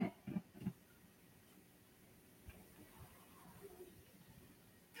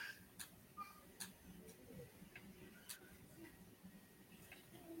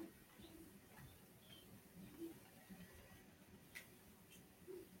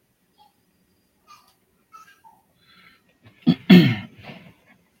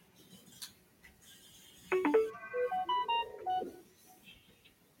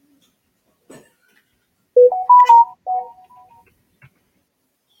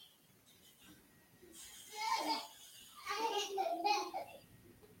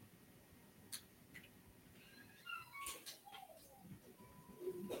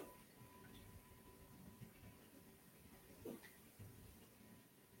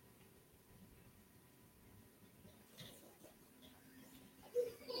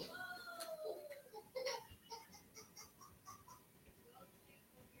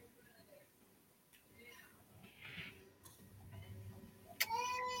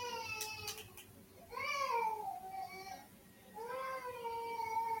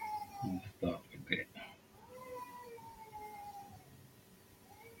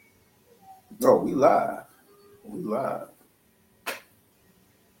live. We live.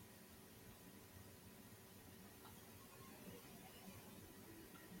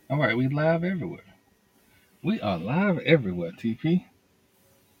 All right, we live everywhere. We are live everywhere, TP.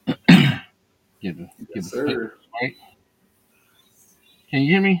 Get the Yes, stick sir. right. Can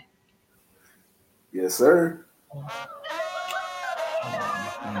you hear me? Yes, sir. Come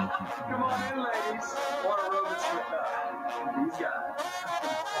on in, ladies. What a romance with these guys.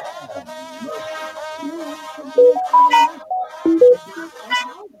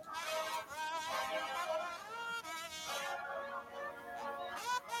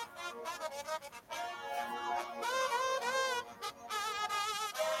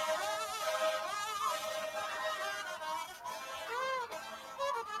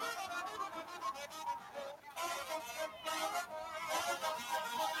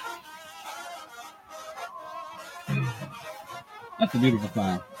 That's a beautiful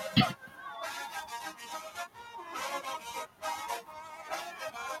sound.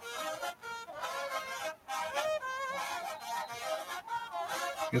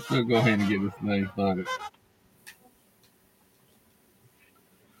 Guess we'll go ahead and get this thing started.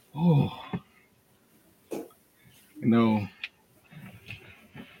 Oh, you know,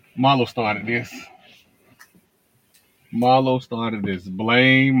 Marlo started this. Marlo started this.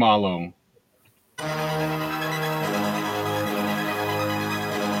 Blame Marlo.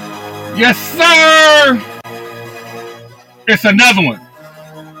 Yes, sir. It's another one.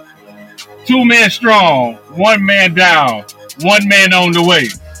 2 men strong, 1 man down, 1 man on the way.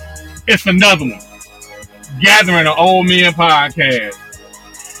 It's another one. Gathering an Old Men Podcast.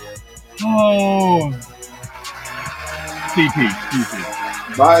 Oh, TP.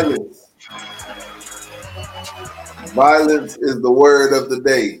 Violence. Violence is the word of the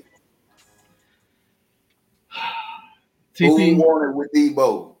day. Who TP. won it with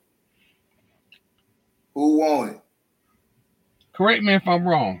Debo? Who won it? Correct me if I'm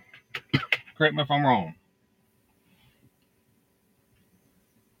wrong.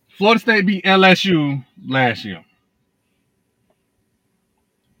 Florida State beat LSU last year.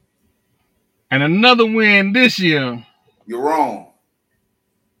 And another win this year. You're wrong.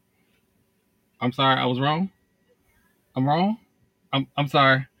 I'm sorry, I was wrong. I'm wrong. I'm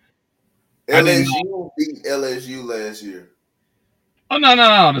sorry. LSU beat LSU last year. Oh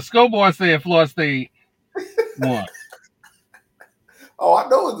no. The scoreboard said Florida State won. Oh, I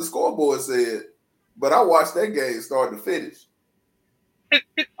know what the scoreboard said, but I watched that game start to finish.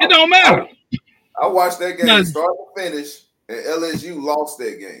 It don't matter. I watched that game start to finish, and LSU lost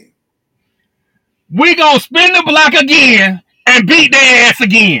that game. We gonna spin the block again and beat their ass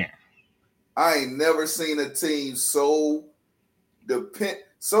again. I ain't never seen a team so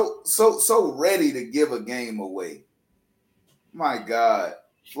ready to give a game away. My God,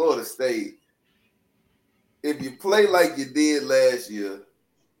 Florida State. If you play like you did last year,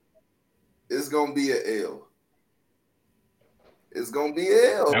 it's gonna be an L. It's gonna be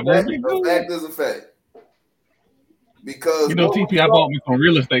an L. A fact is a fact. Because TP, I bought me some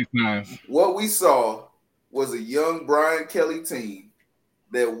real estate signs. What we saw was a young Brian Kelly team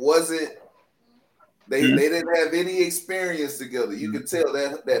that wasn't. They didn't have any experience together. You could tell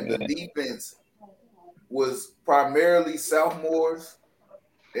that the defense was primarily sophomores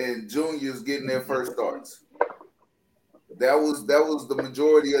and juniors getting their first starts. That was the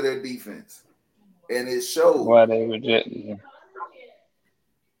majority of their defense, and it showed. Why they rejected him?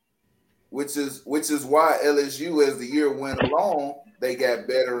 Which is why LSU, as the year went along, they got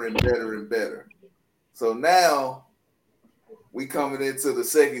better and better and better. So now we coming into the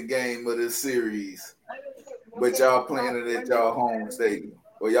second game of this series, but y'all playing it at y'all home stadium,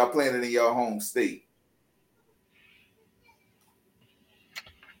 or y'all playing it in your home state.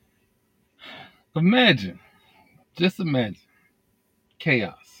 Just imagine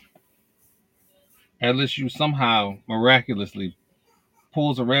chaos. LSU somehow miraculously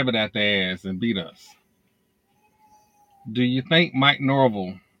pulls a rabbit out their ass and beat us. Do you think Mike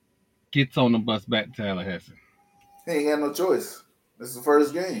Norvell gets on the bus back to Tallahassee? He ain't got no choice. This is the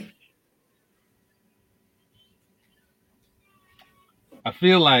first game. I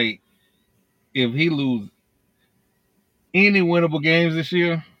feel like if he loses any winnable games this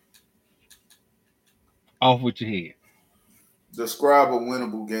year, off with your head. Describe a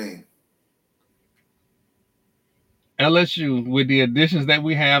winnable game. LSU, with the additions that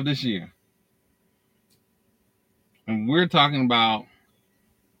we have this year, and we're talking about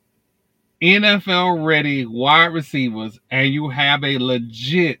NFL-ready wide receivers, and you have a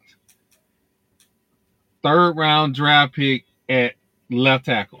legit third-round draft pick at left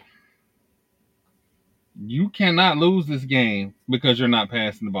tackle. You cannot lose this game because you're not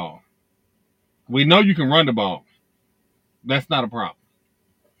passing the ball. We know you can run the ball. That's not a problem.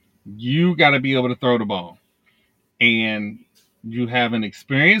 You got to be able to throw the ball. And you have an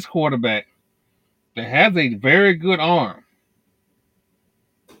experienced quarterback that has a very good arm.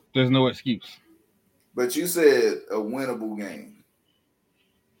 There's no excuse. But you said a winnable game.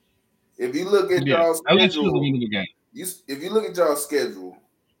 If you look at Yeah, y'all LSU is a schedule, winnable game. if you look at y'all schedule,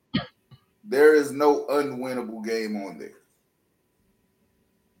 there is no unwinnable game on there.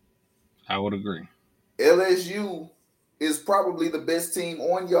 I would agree. LSU is probably the best team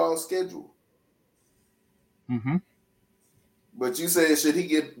on y'all's schedule. Mm-hmm. But you said, should he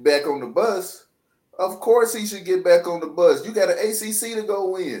get back on the bus? Of course he should get back on the bus. You got an ACC to go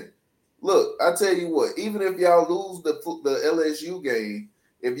win. Look, I tell you what, even if y'all lose the LSU game,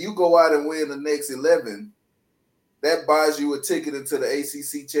 if you go out and win the next 11, that buys you a ticket into the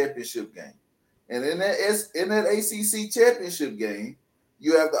ACC championship game. And in that ACC championship game,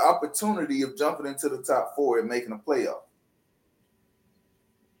 you have the opportunity of jumping into the top 4 and making a playoff.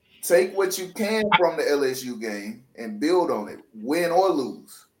 Take what you can from the LSU game and build on it, win or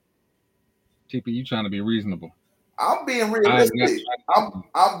lose. TP, you trying to be reasonable. I'm being realistic.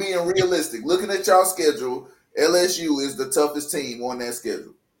 I'm being realistic. Looking at y'all schedule, LSU is the toughest team on that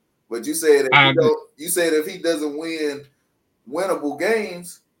schedule. But you said if he doesn't win winnable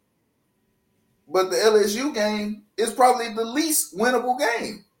games, but the LSU game is probably the least winnable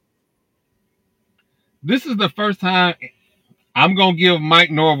game. This is the first time I'm going to give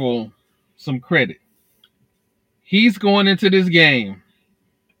Mike Norvell some credit. He's going into this game,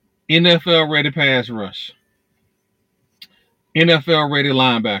 NFL ready pass rush, NFL ready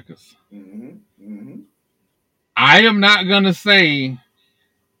linebackers. Mm-hmm. Mm-hmm. I am not going to say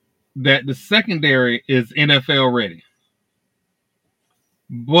that the secondary is NFL ready,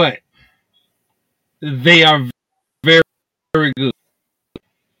 but they are very, very good.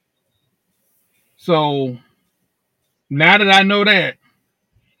 So now that I know that,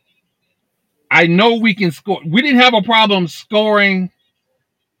 I know we can score. We didn't have a problem scoring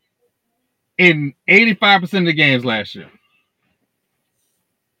in 85% of the games last year.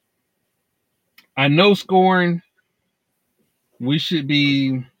 I know scoring, we should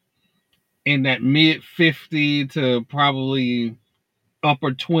be in that mid 50 to probably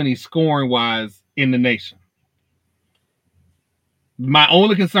upper 20 scoring wise in the nation. My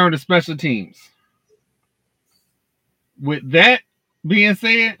only concern is special teams. With that being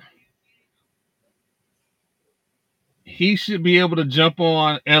said, he should be able to jump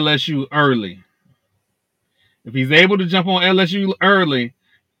on LSU early. If he's able to jump on LSU early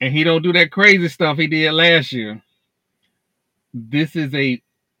and he don't do that crazy stuff he did last year, this is a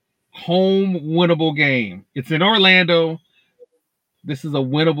home winnable game. It's in Orlando. This is a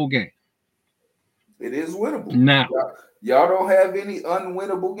winnable game. It is winnable. Now, y'all don't have any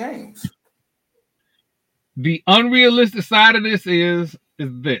unwinnable games. the unrealistic side of this is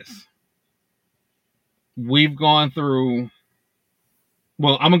this. We've gone through,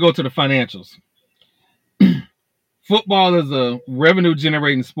 well, I'm going to go to the financials. Football is a revenue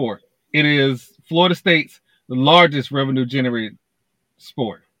generating sport. It is Florida State's largest revenue generating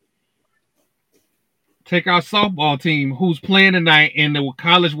sport. Take our softball team who's playing tonight in the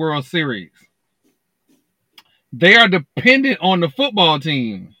College World Series. They are dependent on the football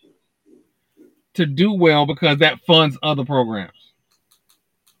team to do well because that funds other programs.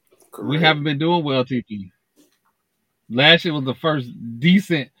 Correct. We haven't been doing well, TP. Last year was the first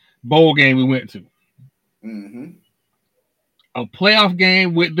decent bowl game we went to. Mm-hmm. A playoff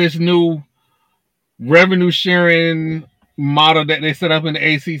game with this new revenue sharing model that they set up in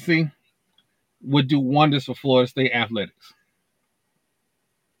the ACC would do wonders for Florida State athletics.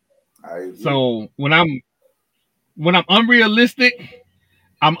 So when I'm unrealistic,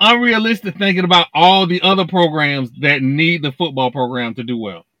 I'm unrealistic thinking about all the other programs that need the football program to do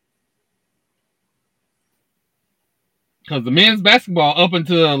well. Because the men's basketball up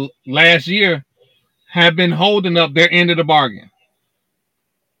until last year have been holding up their end of the bargain.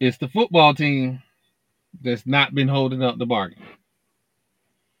 It's the football team that's not been holding up the bargain.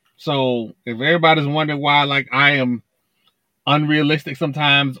 So if everybody's wondering why, like, I am unrealistic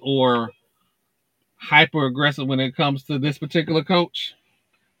sometimes or hyper aggressive when it comes to this particular coach,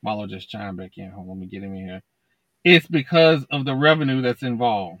 Marlo just chimed back in. Hold on, let me get him in here. It's because of the revenue that's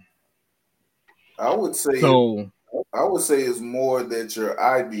involved. I would say it's more that you're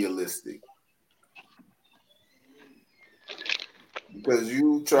idealistic. Because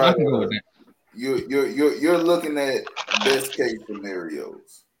you try to you're looking at best case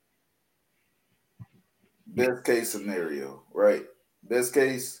scenarios. Best case scenario, right? Best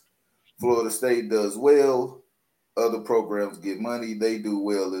case, Florida State does well, other programs get money, they do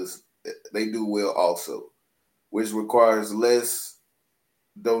well they do well also, which requires less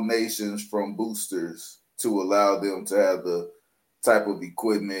donations from boosters to allow them to have the type of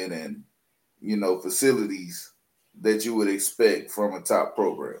equipment and facilities that you would expect from a top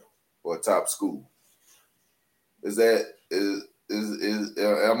program or a top school. Is am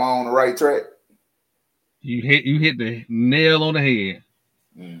I on the right track? You hit the nail on the head.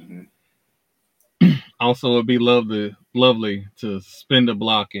 Mm-hmm. Also, it'd be lovely to spin the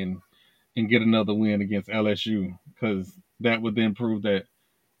block and get another win against LSU, because that would then prove that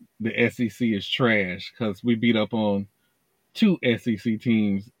the SEC is trash, because we beat up on 2 SEC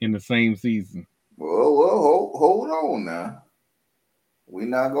teams in the same season. Well, hold on now. We're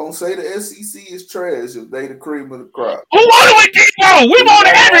not gonna say the SEC is trash if they the cream of the crop. Who wanted with Debo? We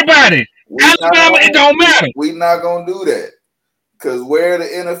wanted everybody. Alabama, it don't matter. We're not gonna do that, because where are the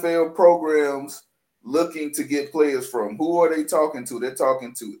NFL programs looking to get players from? Who are they talking to? They're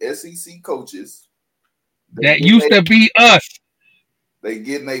talking to SEC coaches that used to be us. They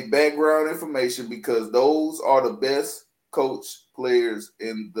getting their background information because those are the best coach players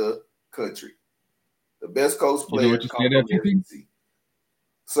in the country. The best coach players come from the SEC.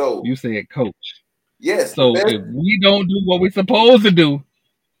 So you said coach. Yes. So if we don't do what we're supposed to do,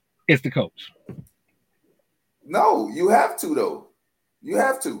 it's the coach. No, you have to though. You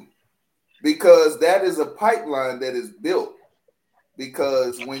have to, because that is a pipeline that is built.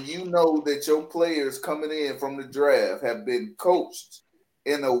 Because when you know that your players coming in from the draft have been coached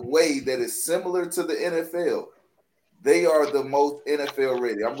in a way that is similar to the NFL, they are the most NFL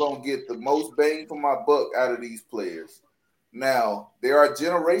ready. I'm going to get the most bang for my buck out of these players. Now, there are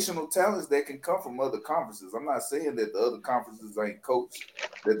generational talents that can come from other conferences. I'm not saying that the other conferences ain't coached,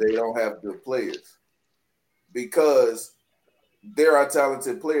 that they don't have good players, because there are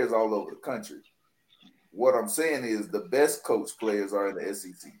talented players all over the country. What I'm saying is the best coach players are in the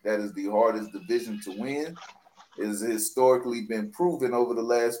SEC. That is the hardest division to win. It has historically been proven over the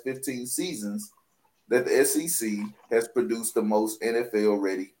last 15 seasons that the SEC has produced the most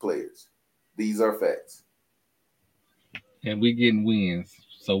NFL-ready players. These are facts. And we getting wins,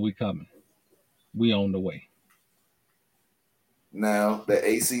 so we coming. We on the way. Now the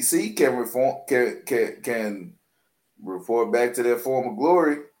ACC can report back to their former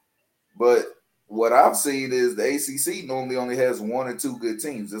glory, but what I've seen is the ACC normally only has 1 or 2 good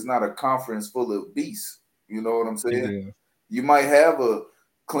teams. It's not a conference full of beasts. You know what I'm saying? Yeah. You might have a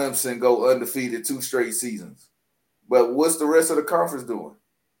Clemson go undefeated 2 straight seasons, but what's the rest of the conference doing?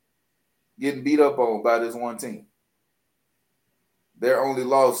 Getting beat up on by this one team. They're only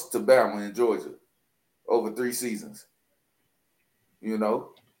lost to Bama in Georgia over 3 seasons. You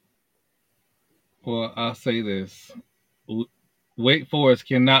know? Well, I'll say this. Wake Forest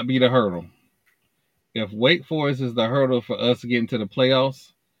cannot be the hurdle. If Wake Forest is the hurdle for us getting to the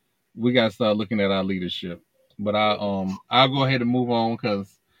playoffs, we got to start looking at our leadership. But I'll go ahead and move on,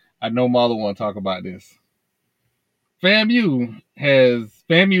 because I know Marla want to talk about this. FAMU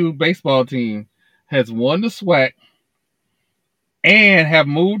baseball team has won the SWAC and have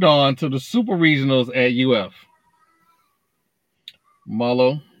moved on to the Super Regionals at UF.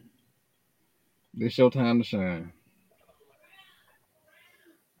 Marlo, it's your time to shine.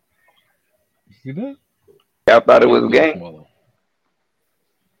 See that? Y'all thought it was a game? Marlo.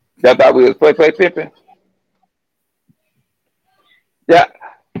 Y'all thought we was play pimping? Yeah,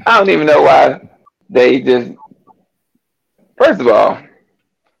 I don't even know why they just. First of all,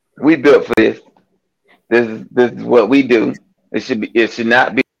 we built for this. This is what we do. It should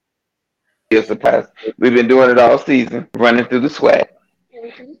not be a surprise. We've been doing it all season, running through the SWAC.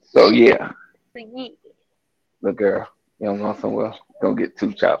 So yeah, look, girl, you don't want somewhere, don't get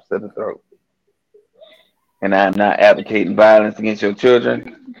 2 chops to the throat. And I'm not advocating violence against your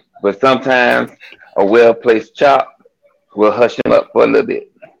children, but sometimes a well-placed chop will hush them up for a little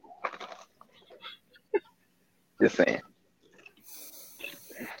bit. Just saying.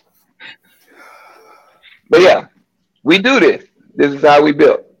 But yeah, we do this. This is how we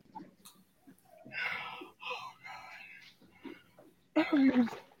built.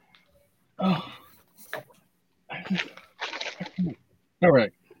 Oh. All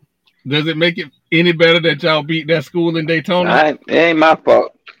right. Does it make it any better that y'all beat that school in Daytona? It ain't my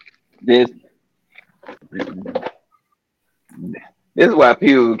fault. This is why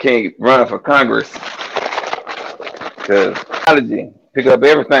people can't run for Congress. Because technology pick up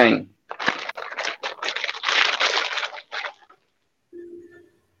everything.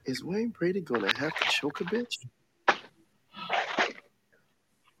 Is Wayne Brady gonna have to choke a bitch?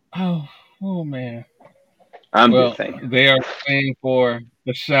 Oh man. I'm just saying. They are playing for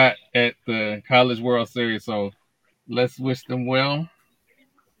the shot at the College World Series, so let's wish them well.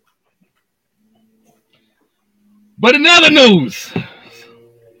 But in other news,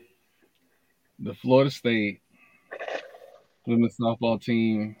 the Florida State women's softball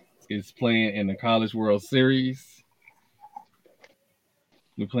team is playing in the College World Series.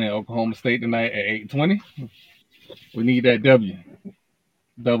 We're playing Oklahoma State tonight at 8:20. We need that W.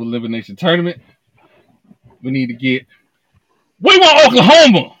 Double elimination tournament. We need to get. We want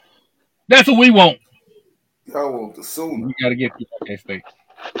Oklahoma. That's what we want. Y'all want the Sooners. We got to get through OK State.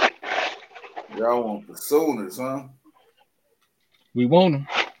 Y'all want the Sooners, huh? We want them.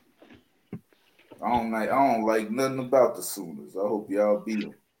 I don't like nothing about the Sooners. I hope y'all beat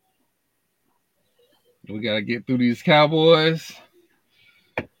them. We got to get through these Cowboys.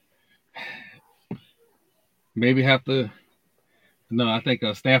 Maybe have to. No, I think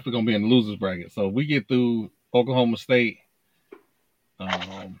Stanford going to be in the losers bracket. So if we get through Oklahoma State,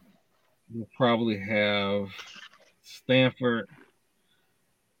 we'll probably have Stanford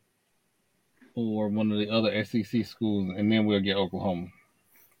or one of the other SEC schools, and then we'll get Oklahoma.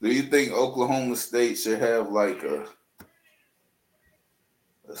 Do you think Oklahoma State should have like a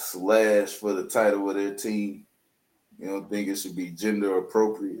slash for the title of their team? You don't think it should be gender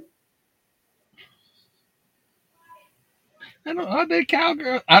appropriate? Are they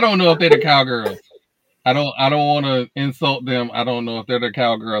cowgirls? I don't know if they're the cowgirls. I don't want to insult them. I don't know if they're the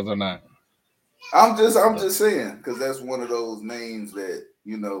cowgirls or not. I'm just saying, because that's one of those names that,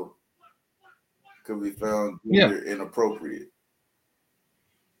 you know, could be found gender inappropriate.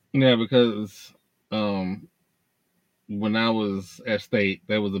 Yeah, because when I was at State,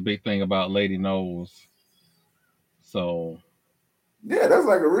 there was a big thing about Lady Nose. So yeah, that's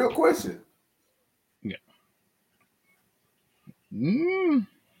like a real question. Yeah. I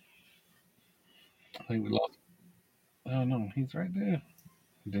think we lost. Oh no, he's right there.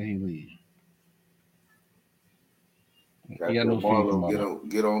 Did he leave? Got no Marlo,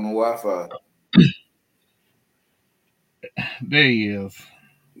 get on the Wi-Fi. There he is.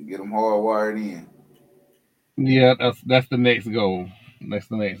 Get them hardwired in. Yeah, that's the next goal. That's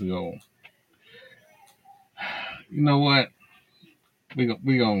the next goal. You know what? We're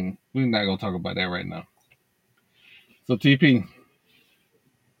not gonna talk about that right now. So TP,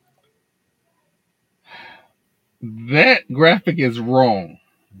 that graphic is wrong.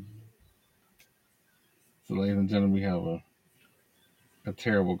 So ladies and gentlemen, we have a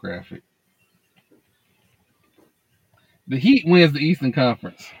terrible graphic. The Heat wins the Eastern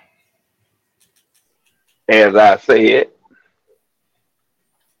Conference. As I said.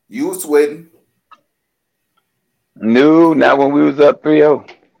 You was sweating. No, not when we was up 3-0.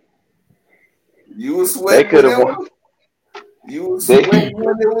 You was sweating. They could have won. You was sweating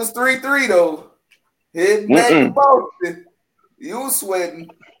when it was 3-3 though. Heading back to Boston. You was sweating.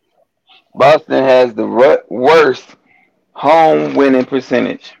 Boston has the worst home winning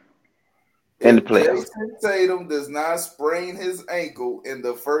percentage in the playoffs. Jason Tatum does not sprain his ankle in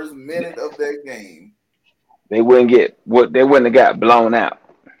the first minute of that game, they wouldn't have got blown out.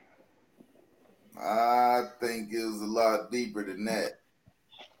 I think it was a lot deeper than that.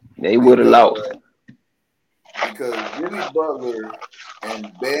 They would have lost. Because Jimmy Butler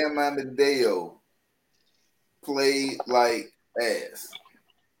and Bam Adebayo played like ass.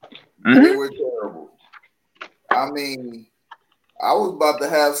 Mm-hmm. They were terrible. I mean, I was about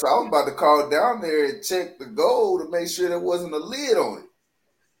to call down there and check the goal to make sure there wasn't a lid on it.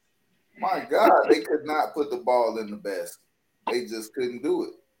 My God, they could not put the ball in the basket. They just couldn't do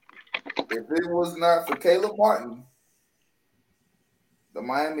it. If it was not for Caleb Martin, the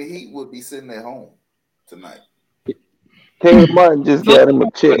Miami Heat would be sitting at home tonight. Caleb Martin just got him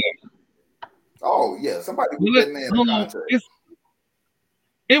a check. Oh, yeah. Somebody put that man in a contract.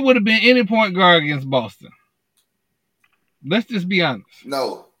 It would have been any point guard against Boston. Let's just be honest.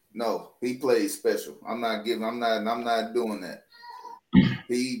 No. He played special. I'm not doing that.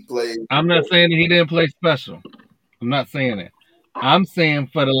 He played. I'm not saying that he didn't play special. I'm not saying that. I'm saying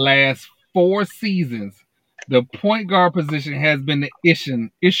for the last 4 seasons, the point guard position has been the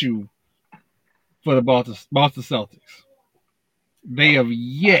issue for the Boston Celtics. They have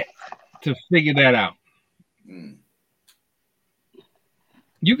yet to figure that out.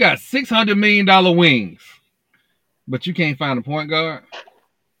 You got $600 million wings, but you can't find a point guard.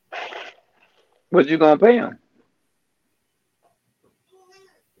 What you gonna pay him?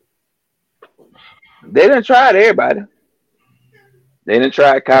 They didn't try everybody. They didn't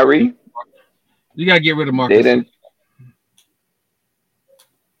try Kyrie. You gotta get rid of Marcus. They didn't.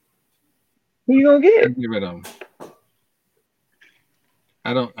 Who you gonna get? Get rid of him.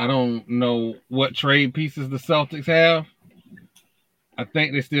 I don't know what trade pieces the Celtics have. I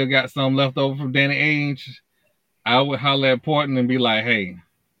think they still got some left over from Danny Ainge. I would holler at Portland and be like, hey,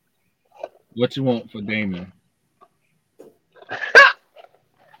 what you want for Damian?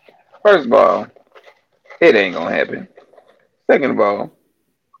 First of all, it ain't gonna happen. Second of all,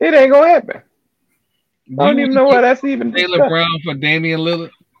 it ain't gonna happen. I You don't even would know why get that's even Jaylen discussed. Brown for Damian Lillard?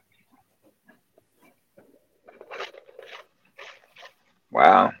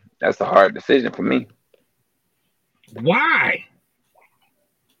 Wow, that's a hard decision for me Why?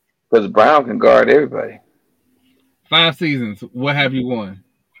 because Brown can guard everybody. 5 seasons. What have you won?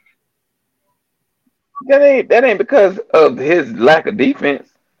 That ain't because of his lack of defense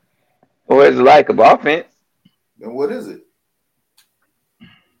or his lack of offense. Then what is it?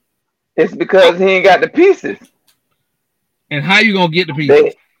 It's because he ain't got the pieces. And how you gonna get the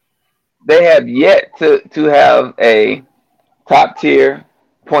pieces? They have yet to have a top tier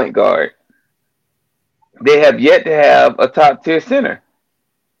point guard. They have yet to have a top tier center.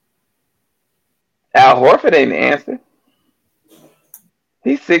 Al Horford ain't the answer.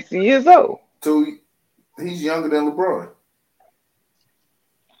 He's 60 years old. So he's younger than LeBron.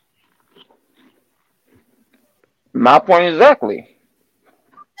 My point exactly.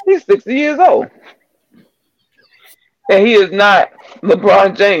 He's 60 years old. And he is not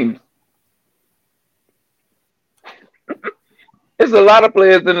LeBron James. There's a lot of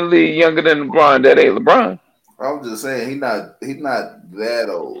players in the league younger than LeBron that ain't LeBron. I'm just saying he's not that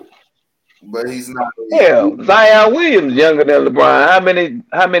old, but he's not. Hell, Zion Williams younger than LeBron.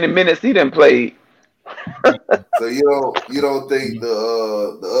 How many minutes he done played? So you don't think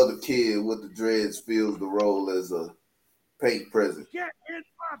the other kid with the dreads fills the role as a paint present? Get in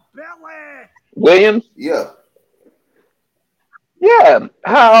my belly! Williams? Yeah, Yeah.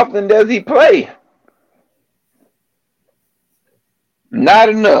 How often does he play? Not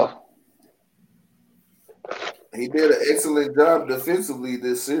enough. he did an excellent job defensively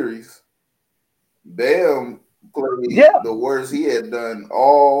this series. Bam played Yeah, the worst he had done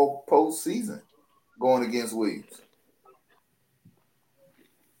all postseason going against Williams.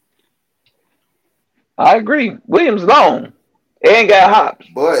 I agree. Williams long. Ain't got hops.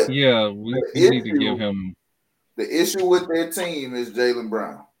 But Yeah, we the need to give issue him. the issue with their team is Jaylen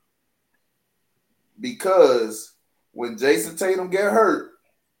Brown. Because when Jason Tatum got hurt,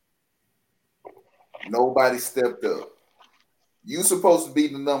 nobody stepped up. You supposed to be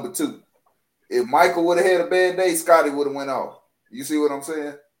the number 2. If Michael would have had a bad day, Scotty would have went off. You see what I'm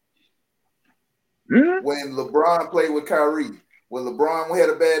saying? Mm-hmm. When LeBron played with Kyrie, when LeBron had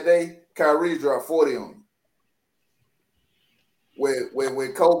a bad day, Kyrie dropped 40 on him.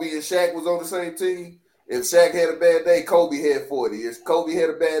 When Kobe and Shaq was on the same team, if Shaq had a bad day, Kobe had 40. If Kobe had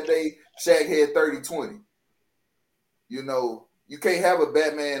a bad day, Shaq had 30-20. You know, you can't have a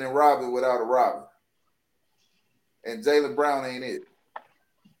Batman and Robin without a Robin. And Jaylen Brown ain't it.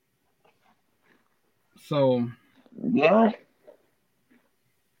 So Yeah.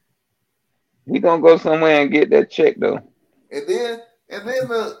 He gonna go somewhere and get that check though. And then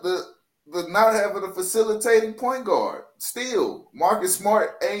the not having a facilitating point guard. Still, Marcus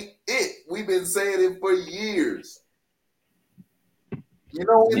Smart ain't it. We've been saying it for years. You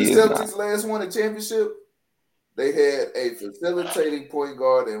know when the Celtics last won a championship? They had a facilitating point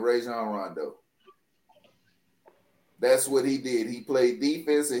guard in Rajon Rondo. That's what he did. He played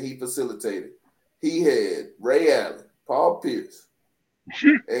defense and he facilitated. He had Ray Allen, Paul Pierce,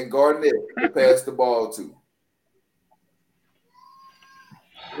 and Garnett to pass the ball to.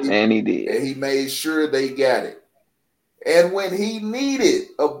 And he did. And he made sure they got it. And when he needed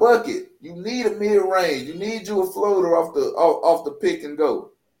a bucket, you need a mid range. You need you a floater off the pick and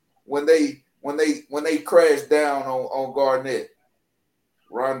go. When they crashed down on Garnett,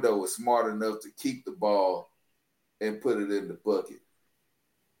 Rondo was smart enough to keep the ball and put it in the bucket.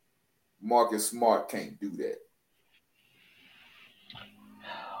 Marcus Smart can't do that.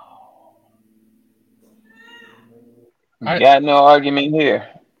 Got no argument here.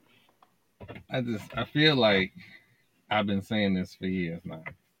 I feel like I've been saying this for years now.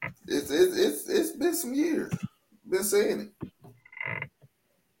 It's been some years. Been saying it.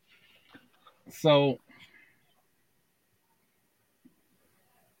 So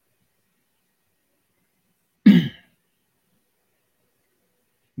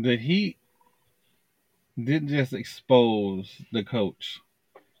the Heat didn't just expose the coach.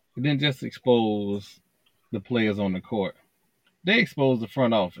 It didn't just expose the players on the court. They exposed the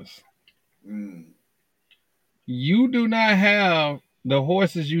front office. Mm. You do not have the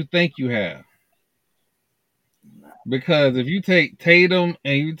horses you think you have. Because if you take Tatum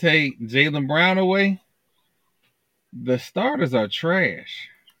and you take Jaylen Brown away, the starters are trash.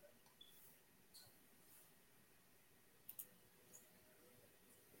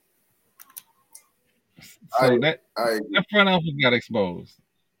 So that front office got exposed.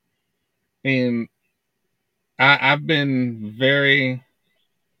 And I've been very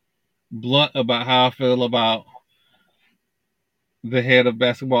blunt about how I feel about the head of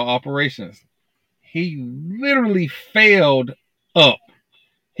basketball operations. He literally failed up.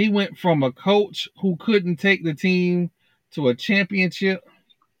 He went from a coach who couldn't take the team to a championship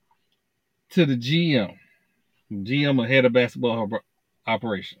to the GM. GM or head of basketball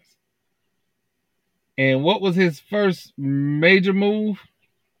operations. And what was his first major move?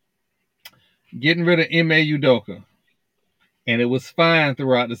 Getting rid of Ime Udoka. And it was fine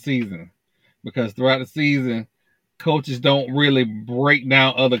throughout the season. Because throughout the season, coaches don't really break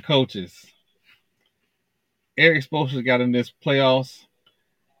down other coaches. Eric Spoelstra got in this playoffs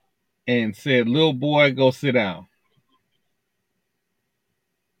and said, "Little boy, go sit down."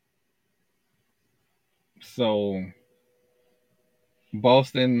 So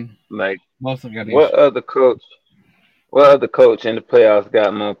Boston Like got what issues. other coach? What other coach in the playoffs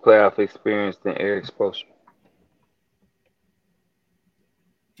got more playoff experience than Eric Spoelstra?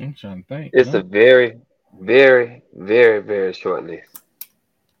 I'm trying to think. It's a very, very, very, very short list.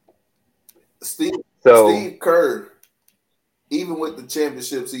 Steve So Steve Kerr, even with the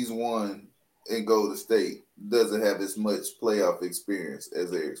championships he's won in Golden State, doesn't have as much playoff experience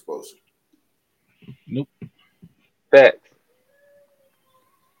as Eric Spoelstra. Nope. facts.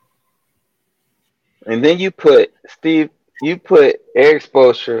 And then you put Eric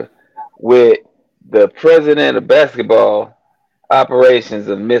Spoelstra with the president of basketball operations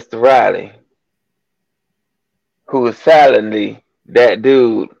of Mr. Riley, who is silently that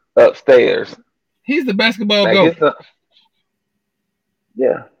dude upstairs. He's the basketball Like GOAT.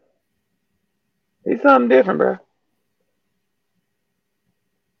 Yeah, he's something different, bro.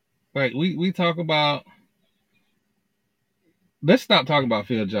 Like we talk about. Let's stop talking about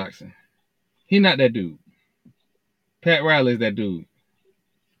Phil Jackson. He's not that dude. Pat Riley's that dude.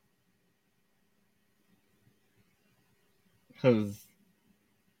 Because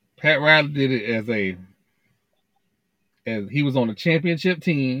Pat Riley did it as he was on a championship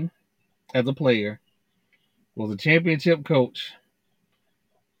team as a player, was a championship coach,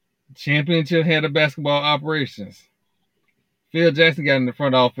 championship head of basketball operations. Phil Jackson got in the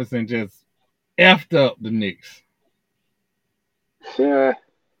front office and just effed up the Knicks. Sure.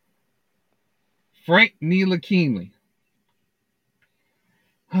 Frank Ntilikina.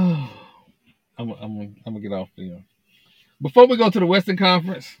 I'm gonna get off Phil. Before we go to the Western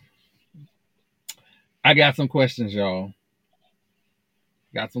Conference, I got some questions, y'all.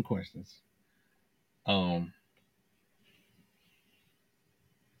 Got some questions.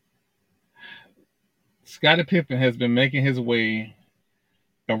 Scottie Pippen has been making his way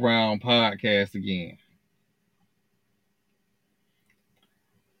around podcasts again.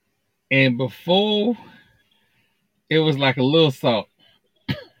 And before, it was like a little salt.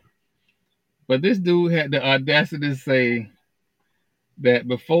 But this dude had the audacity to say that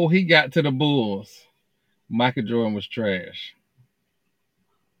before he got to the Bulls, Michael Jordan was trash.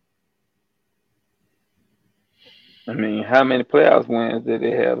 I mean, how many playoffs wins did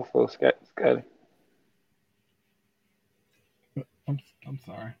they have before Scotty? I'm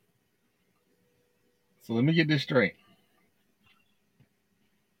sorry. So let me get this straight.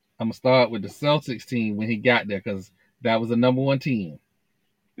 I'm going to start with the Celtics team when he got there because that was the number one team.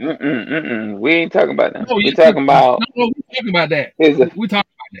 We ain't talking about that. No, We're talking about we're talking about that. his We're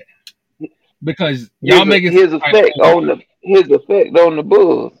talking about that. Because y'all make it his effect on the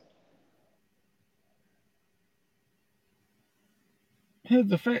Bulls.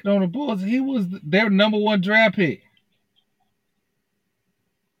 His effect on the Bulls, he was their number one draft pick.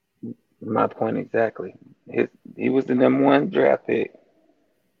 My point exactly. He was the number one draft pick.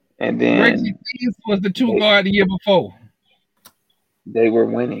 And then Reggie James was the two guard the year before. They were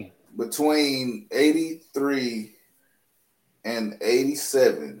winning. Between 83 and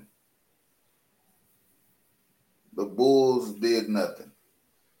 87, the Bulls did nothing.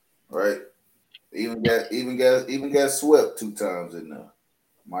 Right? Even got swept 2 times in there.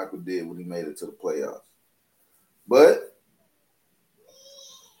 Michael did when he made it to the playoffs. But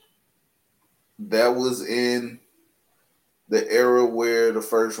that was in the era where the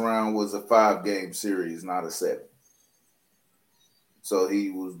first round was a 5-game series, not a 7. So he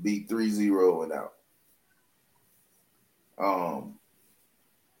was beat 3-0 and out.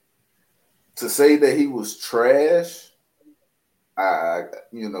 To say that he was trash,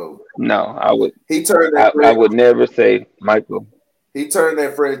 No, I would. He turned I would never say Michael. He turned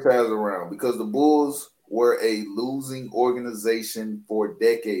that franchise around because the Bulls were a losing organization for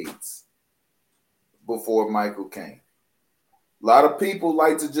decades before Michael came. A lot of people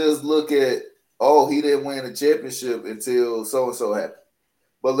like to just look at, he didn't win a championship until so-and-so happened.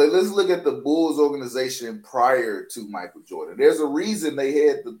 But let's look at the Bulls organization prior to Michael Jordan. There's a reason they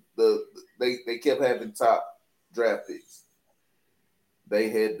had they kept having top draft picks. They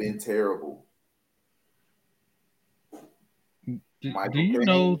had been terrible. Michael Do you came,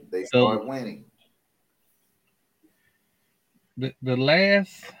 know they started winning. The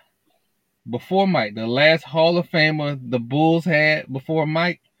last before Mike, the last Hall of Famer the Bulls had before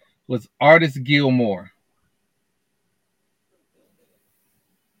Mike was Artis Gilmore.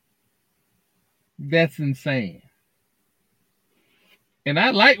 That's insane. And I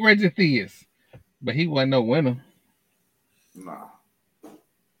like Reggie Theus, but he wasn't no winner. Nah.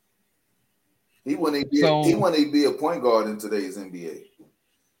 He wouldn't even be a point guard in today's NBA.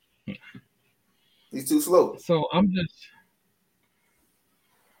 He's too slow. So I'm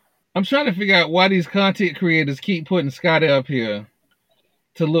trying to figure out why these content creators keep putting Scotty up here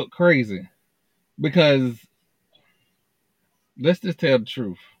to look crazy. Because let's just tell the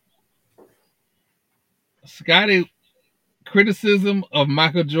truth. Scotty criticism of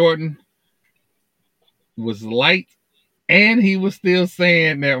Michael Jordan was light, and he was still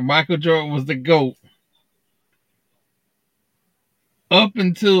saying that Michael Jordan was the GOAT up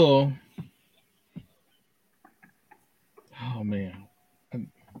until, oh man,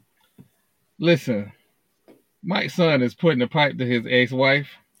 listen, Mike's son is putting a pipe to his ex-wife,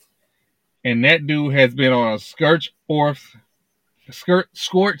 and that dude has been on a scorched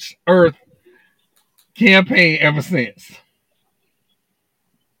earth campaign ever since.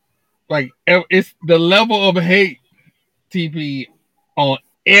 Like, it's the level of hate, TP, on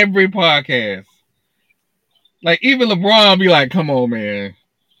every podcast. Like, even LeBron be like, come on, man.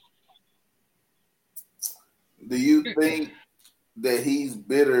 Do you think that he's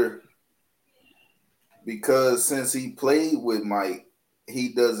bitter because since he played with Mike, he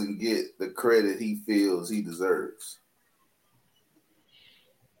doesn't get the credit he feels he deserves?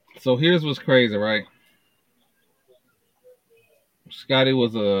 So here's what's crazy, right? Scotty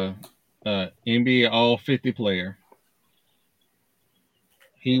was a NBA All 50 player.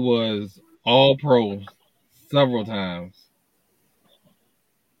 He was All Pro several times.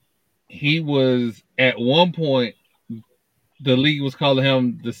 He was, at one point, the league was calling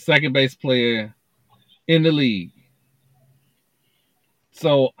him the second base player in the league.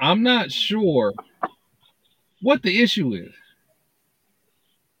 So I'm not sure what the issue is.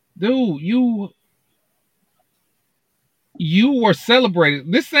 Dude, you were celebrated.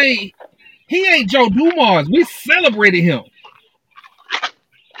 He ain't Joe Dumars. We celebrated him.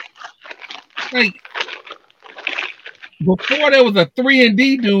 Like, before there was a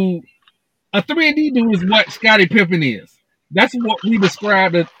 3-and-D dude, a 3-and-D dude is what Scottie Pippen is. That's what we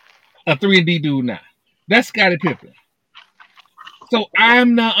describe as a 3-and-D dude now. That's Scottie Pippen. So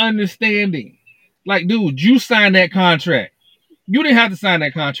I'm not understanding. Like, dude, you signed that contract. You didn't have to sign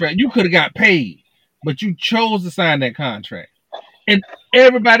that contract. You could have got paid, but you chose to sign that contract. And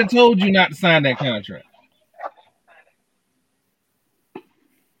everybody told you not to sign that contract.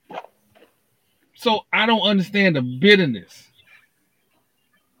 So I don't understand the bitterness.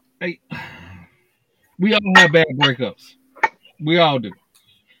 Like, we all have bad breakups. We all do.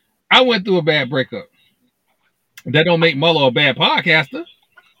 I went through a bad breakup. That don't make Mullo a bad podcaster.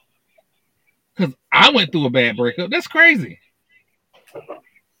 Because I went through a bad breakup. That's crazy.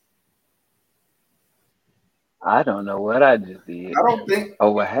 I don't know what I just did. I don't think.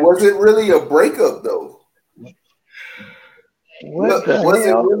 Was it really a breakup though? Was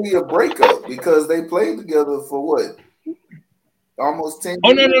it really a breakup? Because they played together for what? Almost 10 years?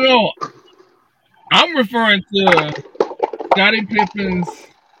 Oh, no. I'm referring to Scottie Pippen's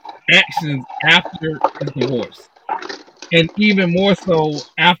actions after his divorce. And even more so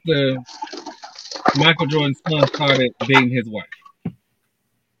after Michael Jordan's son started dating his wife.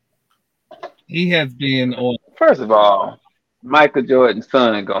 He has been on. First of all, Michael Jordan's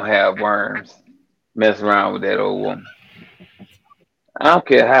son gonna have worms mess around with that old woman. I don't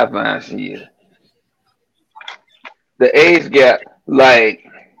care how fine she is. The age gap, like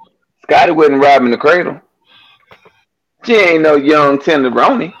Scotty wasn't robbing the cradle. She ain't no young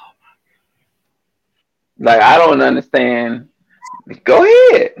tenderoni. Like, I don't understand. Go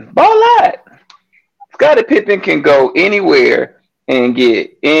ahead, ball out. Scottie Pippen can go anywhere and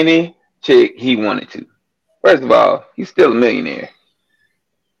get any chick he wanted to. First of all, he's still a millionaire.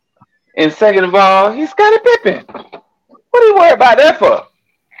 And second of all, he's Scottie Pippen. What are you worried about that for?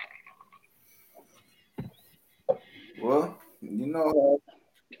 Well, you know,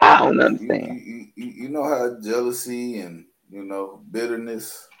 I don't understand. You know how jealousy and,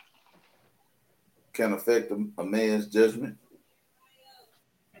 bitterness can affect a man's judgment?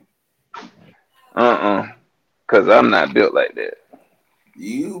 Because I'm not built like that.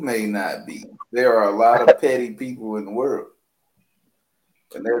 You may not be. There are a lot of petty people in the world,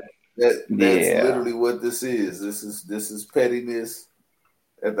 and that's Yeah, literally what this is. This is pettiness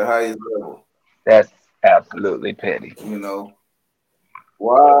at the highest level. that's absolutely petty. You know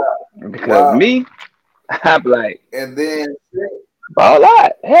why? Because Why? me, I'm like, And then ball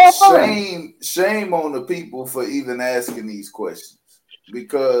out, have fun. shame on the people for even asking these questions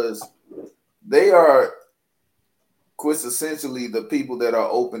because they are quintessentially the people that are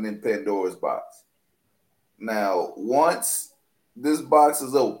opening Pandora's box. Now, once this box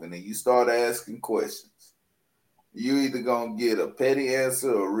is open and you start asking questions, you either gonna get a petty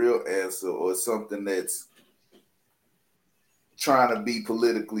answer, a real answer, or something that's trying to be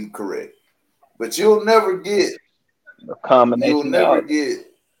politically correct. But A you'll combination never of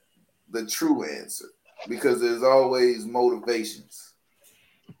get the true answer because there's always motivations,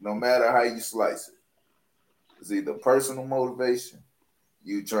 no matter how you slice it. It's either personal motivation,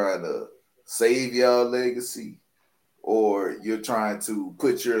 you trying to save your legacy, or you're trying to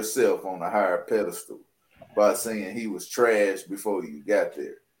put yourself on a higher pedestal by saying he was trash before you got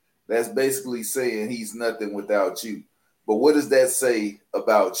there. That's basically saying he's nothing without you. But what does that say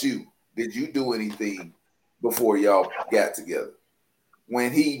about you? Did you do anything before y'all got together?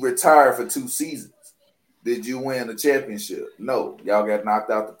 When he retired for 2 seasons, did you win a championship? No. Y'all got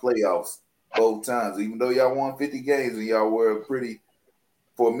knocked out the playoffs both times. Even though y'all won 50 games and y'all were a pretty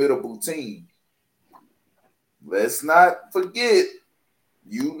formidable team, let's not forget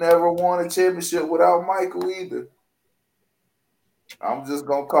you never won a championship without Michael either. I'm just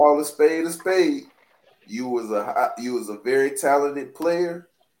gonna call a spade a spade. You was a very talented player,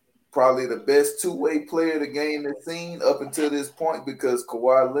 probably the best two-way player the game has seen up until this point because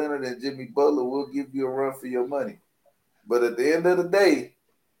Kawhi Leonard and Jimmy Butler will give you a run for your money. But at the end of the day,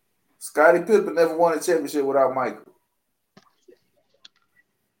 Scottie Pippen never won a championship without Michael.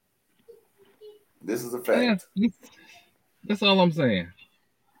 This is a Yeah, fact. that's all I'm saying.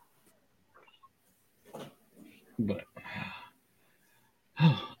 But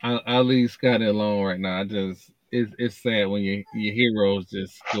I'll leave Scotty alone right now. It's sad when your heroes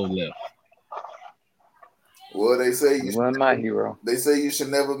just go left. Well, he wasn't my hero. they say you should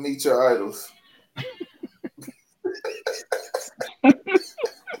never meet your idols.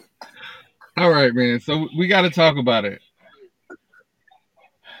 All right, man. So we got to talk about it.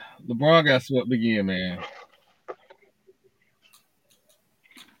 LeBron got swept again, man.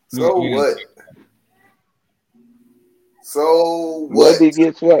 So We got what? So What what? did he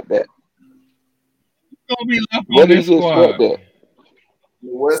get swept at? gonna be left on What did he this get swept squad. at? The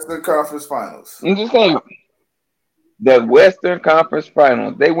Western Conference Finals. I'm just saying, the Western Conference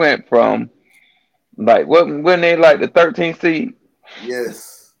Finals. They went from like what when they like the 13th seed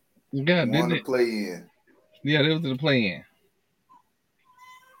Yes. Yeah, Won didn't to it? play in. Yeah, that was the play-in.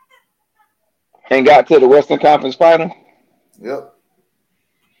 and got to the Western Conference Final. Yep.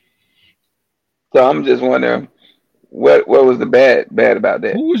 So I'm just wondering what was the bad about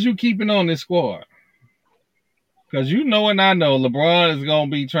that? Who was you keeping on this squad? Because you know and I know LeBron is gonna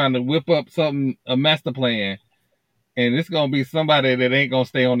be trying to whip up something, a master plan, and it's gonna be somebody that ain't gonna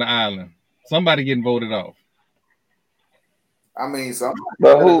stay on the island. Somebody getting voted off. I mean, somebody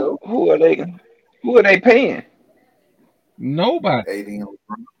But gotta go. who are they paying? Nobody. AD.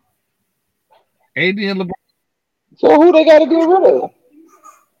 AD and LeBron. So who they got to get rid of?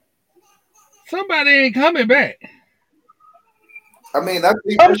 Somebody ain't coming back. I mean, I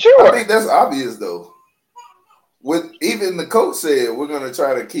think I'm I sure. think that's obvious though. With even the coach said we're gonna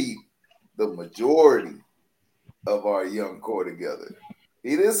try to keep the majority of our young core together.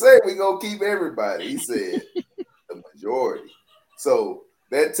 He didn't say we're gonna keep everybody. He said the majority. So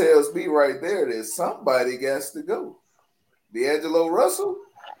that tells me right there that somebody got to go. D'Angelo Russell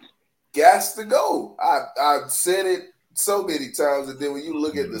got to go. I've said it so many times, and then when you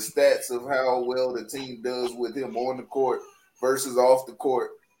look at the stats of how well the team does with him on the court versus off the court,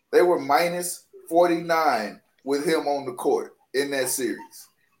 they were minus 49 with him on the court in that series.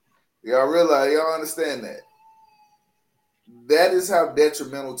 Y'all understand that? That is how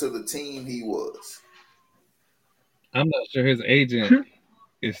detrimental to the team he was. I'm not sure his agent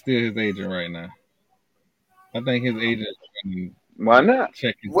is still his agent right now. I think his agent is Why not?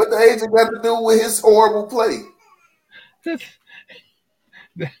 checking. What the agent got to do with his horrible play? Just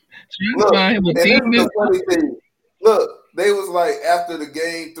trying to Look, find him a and this team. is the funny thing. Look, they was like after the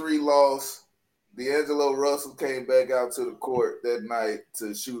game 3 loss, D'Angelo Russell came back out to the court that night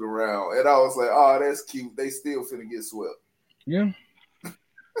to shoot around. And I was like, oh, that's cute. They still finna get swept. Yeah,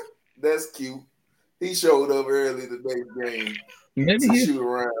 That's cute. He showed up early the next game maybe to he shoot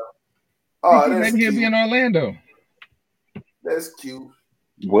around. Oh, that's maybe he'll be cute. in Orlando. That's cute.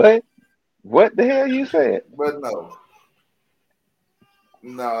 What? What the hell you said? But no,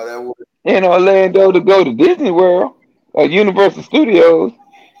 that was In Orlando to go to Disney World or Universal Studios,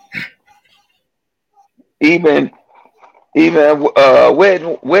 even Wet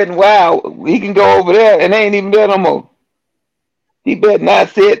and Wild, he can go over there and they ain't even there no more. He better not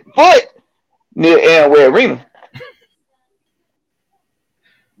set foot near Amway Arena.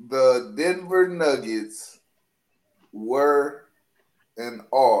 the Denver Nuggets were and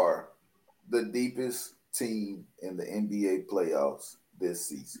are the deepest team in the NBA playoffs this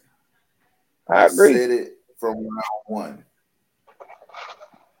season. I I agree. said it from round one.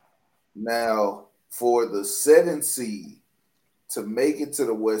 Now, for the 7th seed to make it to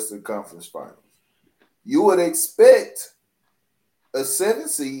the Western Conference Finals, you would expect a 7th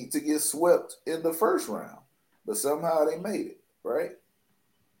seed to get swept in the first round, but somehow they made it, right?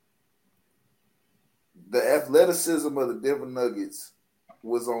 The athleticism of the Denver Nuggets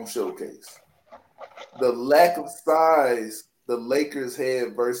was on showcase. The lack of size the Lakers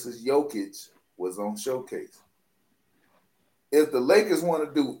had versus Jokic was on showcase. If the Lakers want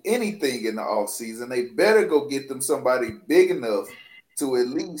to do anything in the offseason, they better go get them somebody big enough to at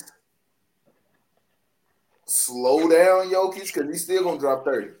least slow down Jokic because he's still going to drop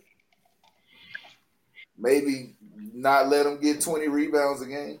 30. Maybe not let him get 20 rebounds a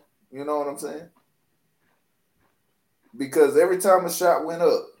game. You know what I'm saying? Because every time a shot went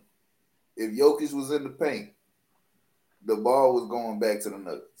up, if Jokic was in the paint, the ball was going back to the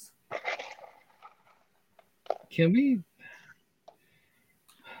Nuggets. Can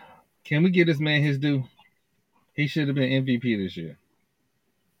we get this man his due? He should have been MVP this year.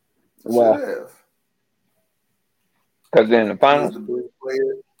 Why? Should have. Because in the He's finals, the best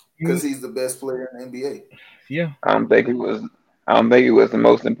player. Because he's the best player in the NBA. Yeah. I don't think he was. I don't think he was the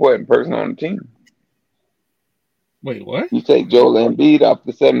most important person on the team. Wait, what? You take Joel Embiid off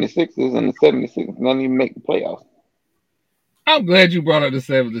the 76ers, and the 76ers don't even make the playoffs. I'm glad you brought up the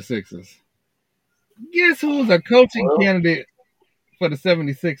 76ers. Guess who's a coaching Well, candidate for the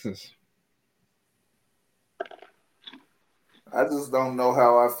 76ers? I just don't know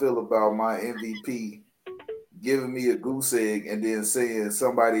how I feel about my MVP giving me a goose egg and then saying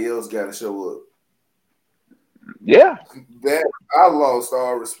somebody else got to show up. Yeah, That I lost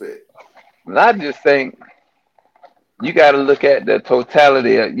all respect. and I just think you got to look at the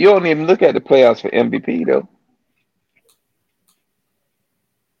totality. You don't even look at the playoffs for MVP though.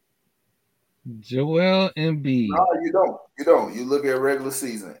 Joel Embiid. No, you don't. You don't. You look at regular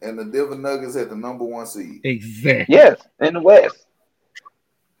season, and the Denver Nuggets had the number 1 seed. Exactly. Yes, in the West.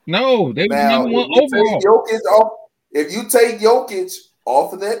 No, they were the Now, number one overall. if you take Jokic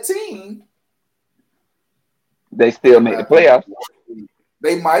off of that team, They still they're make the not the number playoffs. 1 seed.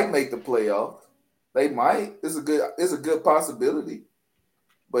 They might make the playoffs. They might. It's a good possibility,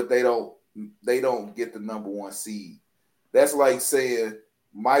 but they don't get the number 1 seed. That's like saying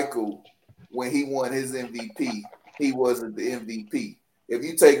Michael, when he won his MVP, he wasn't the MVP. If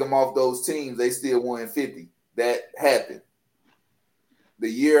you take him off those teams, they still won 50. That happened. The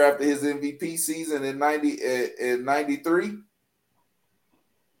year after his MVP season in 93,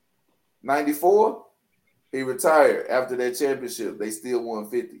 94, he retired after that championship. They still won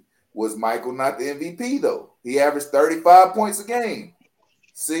 50. Was Michael not the MVP, though? He averaged 35 points a game,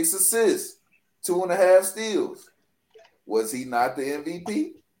 6 assists, 2.5 steals. Was he not the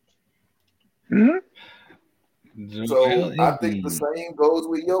MVP? Mm-hmm. So I think the same goes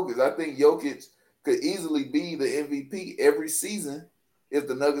with Jokic. I think Jokic could easily be the MVP every season if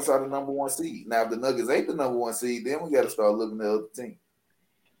the Nuggets are the number 1 seed. Now, if the Nuggets ain't the number 1 seed, then we got to start looking at other teams.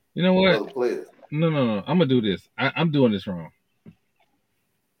 You know what? Other players. No. I'm gonna do this. I'm doing this wrong.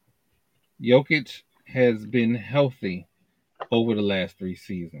 Jokic has been healthy over the last 3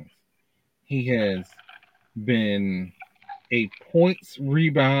 seasons. He has been a points,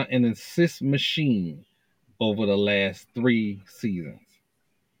 rebound, and assist machine over the last 3 seasons.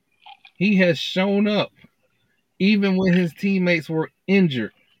 He has shown up even when his teammates were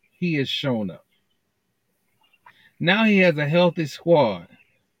injured. He has shown up. Now he has a healthy squad,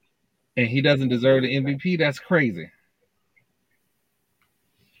 and he doesn't deserve the MVP. That's crazy.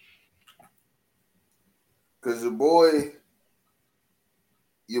 Because your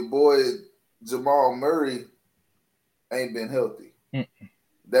boy Jamal Murray ain't been healthy.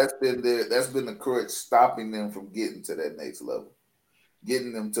 That's been the crutch stopping them from getting to that next level,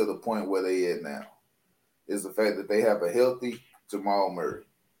 getting them to the point where they at now. Is the fact that they have a healthy Jamal Murray.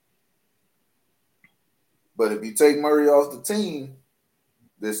 But if you take Murray off the team,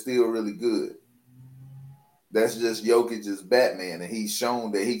 they're still really good. That's just Jokic's Batman, and he's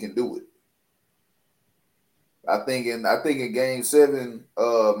shown that he can do it. I think in Game 7,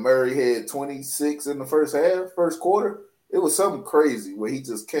 Murray had 26 in the first quarter. It was something crazy where he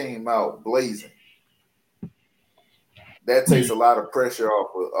just came out blazing. That takes a lot of pressure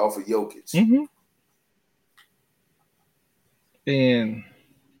off of Jokic. Mm-hmm. And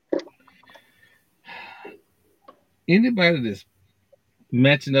anybody that's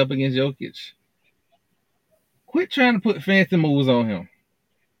matching up against Jokic, quit trying to put fancy moves on him.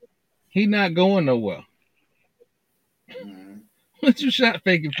 He not going nowhere. Mm-hmm. What you shot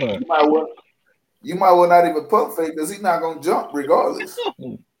faking for? You might well not even pump fake because he's not gonna jump regardless.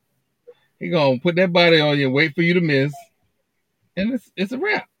 No. He gonna put that body on you, wait for you to miss, and it's a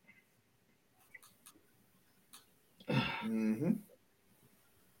wrap. Mm-hmm.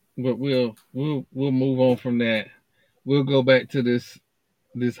 But we'll move on from that. We'll go back to this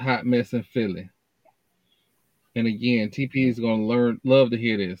hot mess in Philly. And again, TP is gonna love to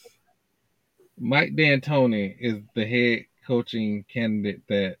hear this. Mike D'Antoni is the head coaching candidate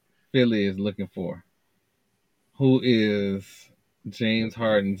that Philly is looking for, who is James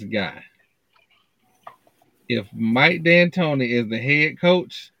Harden's guy. If Mike D'Antoni is the head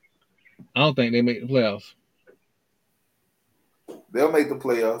coach, I don't think they make the playoffs. They'll make the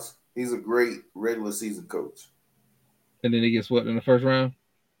playoffs. He's a great regular season coach. And then he gets swept in the first round?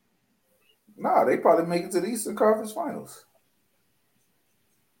 Nah, they probably make it to the Eastern Conference Finals.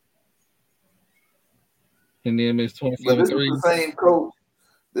 And then it's 27 But this threes. is the same coach.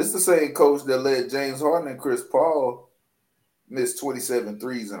 This is the same coach that let James Harden and Chris Paul miss 27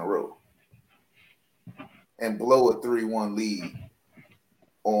 threes in a row and blow a 3-1 lead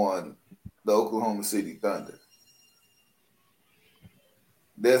on the Oklahoma City Thunder.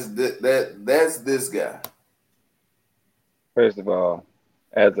 That's this guy. First of all,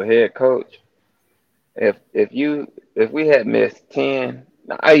 as a head coach, if we had missed 10,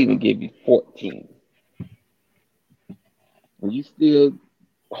 I even give you 14. And you still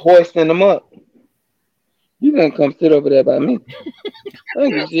hoisting them up, you gonna come sit over there by me.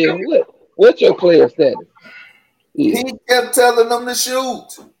 What's your player status? Yeah. He kept telling them to shoot.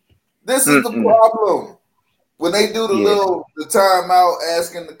 This is the problem. When they do the timeout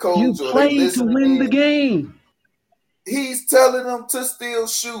asking the coach, you played to win the game. He's telling them to still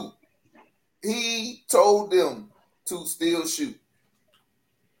shoot. He told them to still shoot.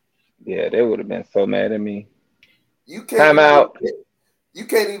 Yeah, they would have been so mad at me. You can't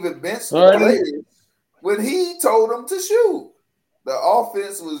even bench the players when he told them to shoot. The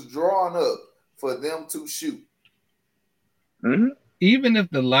offense was drawn up for them to shoot. Mm-hmm. Even if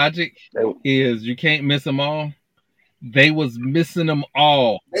the logic is you can't miss them all, they was missing them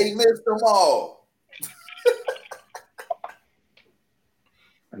all. They missed them all.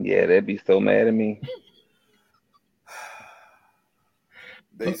 Yeah, they'd be so mad at me.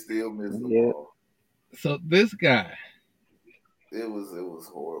 They still missed them all. So this guy, it was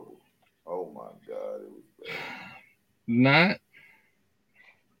horrible. Oh my God, it was bad. Not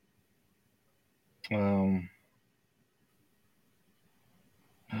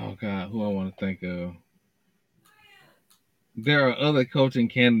oh God, who I want to think of. There are other coaching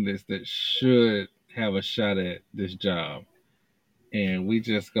candidates that should have a shot at this job. And we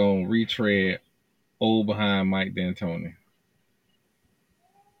just gonna retread old behind Mike D'Antoni.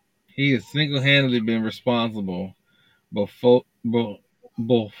 He has single-handedly been responsible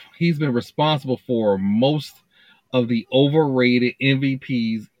he's been responsible for most of the overrated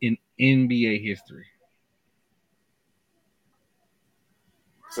MVPs in NBA history.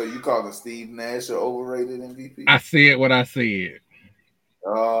 So you calling Steve Nash an overrated MVP? I said what I said.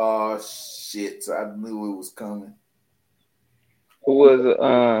 Oh shit! I knew it was coming. Who was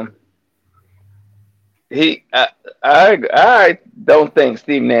I don't think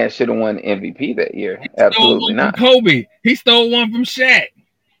Steve Nash should have won MVP that year. Absolutely not. Kobe. He stole one from Shaq.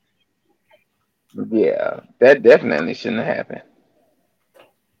 Yeah, that definitely shouldn't have happened.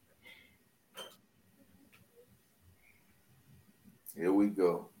 Here we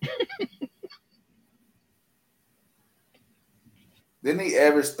go. Didn't he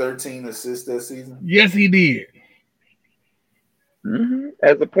average 13 assists that season? Yes, he did. Mm-hmm.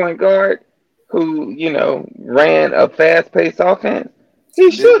 As a point guard who, ran a fast-paced offense,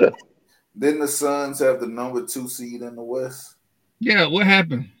 he should have. Didn't the Suns have the number 2 seed in the West? Yeah, what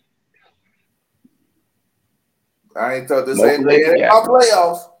happened? I ain't thought this ain't my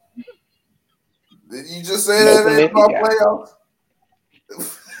playoffs. Did you just say that ain't my playoffs?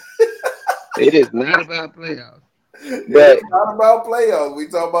 It is not about playoffs. It's not about playoffs. We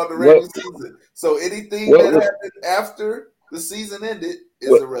talk about the regular season. So anything that happened after the season ended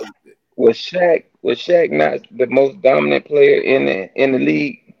is irrelevant. Was Shaq not the most dominant player in the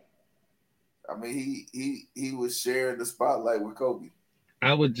league? I mean, he was sharing the spotlight with Kobe.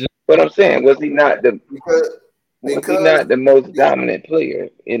 I would just. But I'm saying, was he not the because most dominant player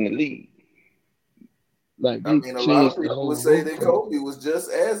in the league? Like I they mean, a lot of changed the people whole would say rule that for Kobe was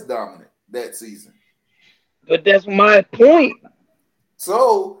just as dominant that season. But that's my point.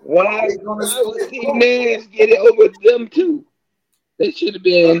 So Why they're gonna would split Steve votes. Nash get it over them two? They should have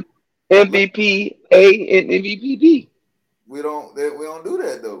been MVP A and MVP B. We don't do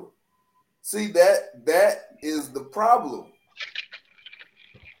that though. See that is the problem.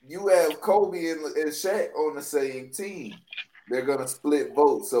 You have Kobe and Shaq on the same team. They're gonna split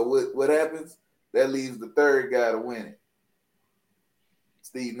votes. So what happens? That leaves the third guy to win it.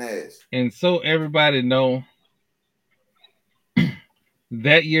 Steve Nash. And so everybody know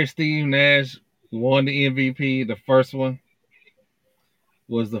that year Steve Nash won the MVP, the first one,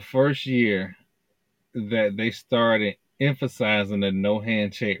 was the first year that they started emphasizing the no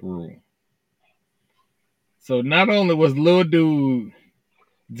handshake rule. So not only was Lil Dude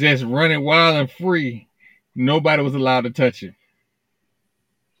just running wild and free, nobody was allowed to touch him.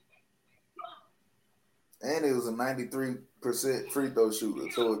 And it was a 93% free throw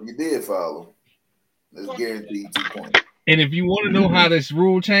shooter. So if you did foul him, it's guaranteed 2 points. And if you want to know how this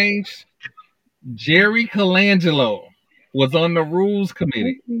rule changed, Jerry Colangelo was on the rules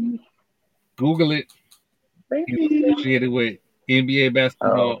committee. Google it. He was associated with NBA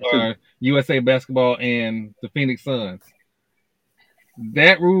basketball or USA basketball and the Phoenix Suns.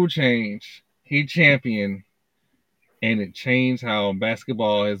 That rule change, he championed, and it changed how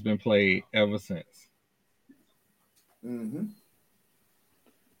basketball has been played ever since. Mm-hmm.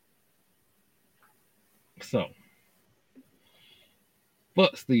 So,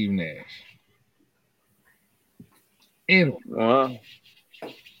 fuck Steve Nash. Anyway. Wow.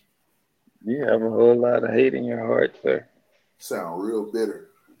 You have a whole lot of hate in your heart, sir. Sound real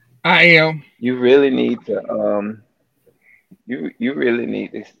bitter. I am. You really need to you really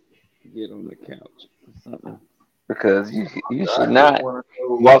need to get on the couch or something. because you should not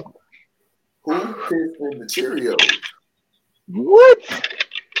walk. Who pissed in the Cheerios? What?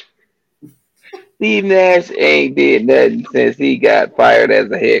 Steve Nash ain't did nothing since he got fired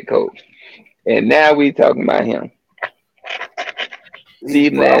as a head coach, and now we talking about him.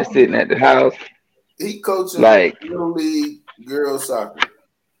 Steve Nash sitting at the house. He coaching like little league girls soccer.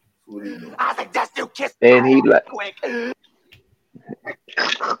 What he doing? And he like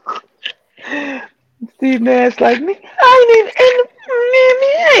Steve Nash like me. I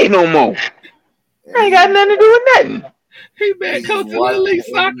ain't no more. I ain't got nothing to do with nothing. He back coaching little league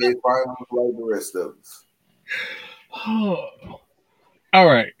soccer. Finals like the rest of us. All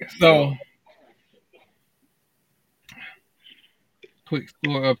right, so quick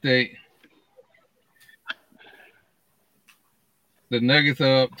score update. The Nuggets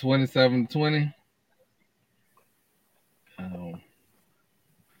are up 27-20.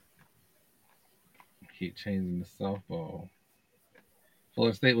 Keep changing the softball.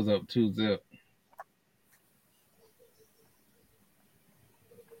 Florida State was up 2-0.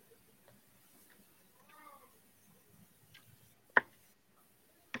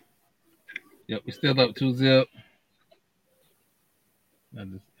 Yep, we still up 2-0. I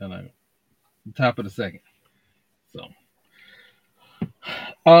just kind of top of the second. So,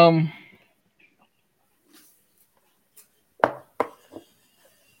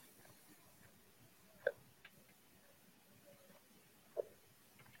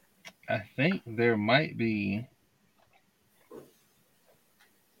 I think there might be.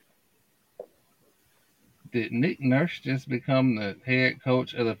 Did Nick Nurse just become the head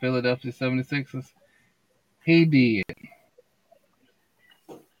coach of the Philadelphia 76ers? He did.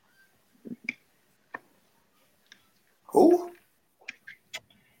 Who?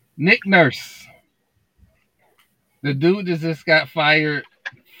 Nick Nurse. The dude that just got fired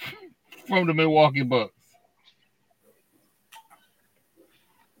from the Milwaukee Bucks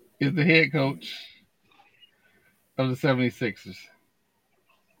is the head coach of the 76ers.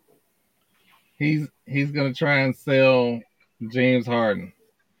 He's going to try and sell James Harden.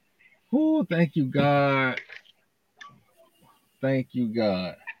 Oh, thank you, God. Thank you,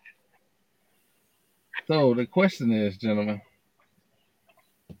 God. So the question is, gentlemen,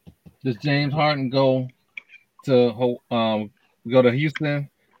 does James Harden go to Houston,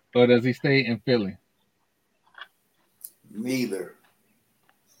 or does he stay in Philly? Neither.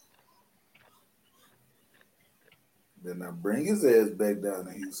 Then I bring his ass back down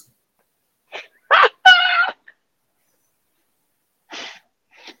to Houston.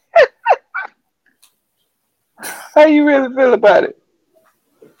 How you really feel about it?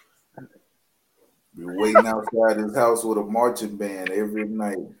 Be waiting outside his house with a marching band every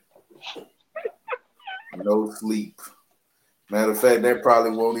night. no sleep. Matter of fact, that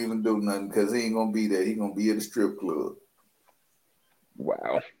probably won't even do nothing because he ain't gonna be there. He gonna be at the strip club.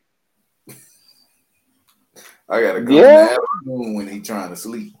 Wow. I gotta come in the afternoon when he trying to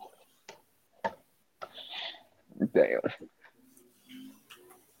sleep. Damn.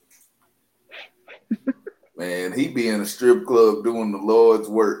 Man, he be in a strip club doing the Lord's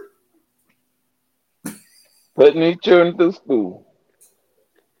work. Putting these children through school.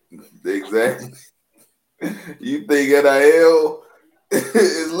 Exactly. You think NIL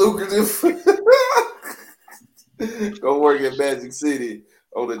is lucrative? Go work at Magic City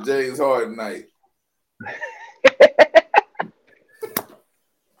on a James Harden night.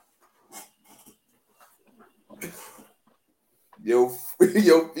 Your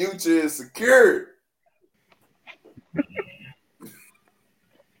future is secured.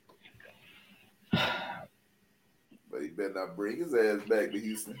 But he better not bring his ass back to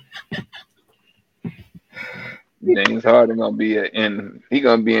Houston. James Harden gonna be in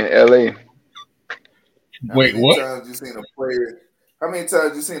LA. Wait, what? How many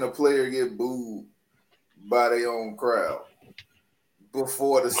times you seen a player get booed by their own crowd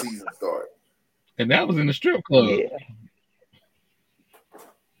before the season started? And that was in the strip club. Yeah.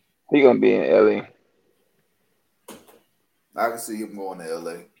 He gonna be in LA. I can see him going to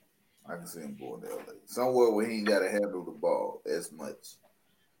LA. Somewhere where he ain't gotta handle the ball as much.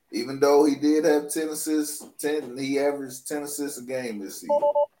 Even though he did have 10 assists, he averaged 10 assists a game this season.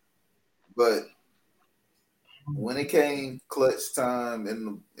 But when it came clutch time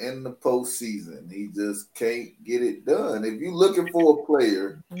in the postseason, he just can't get it done. If you're looking for a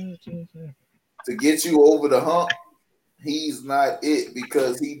player to get you over the hump, he's not it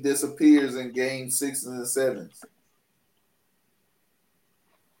because he disappears in game 6s and 7s.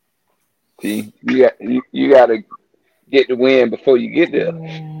 See, you gotta get the win before you get there.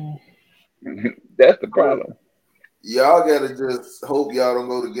 That's the problem. Y'all gotta just hope y'all don't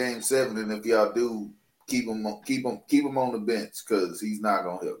go to game 7, and if y'all do, keep him on the bench because he's not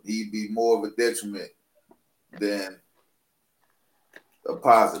gonna help. He'd be more of a detriment than a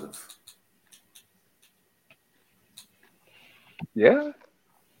positive. Yeah.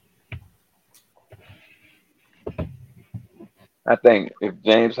 I think if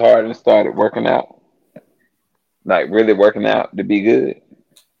James Harden started working out, like really working out to be good,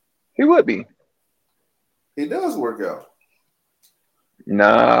 he would be. He does work out.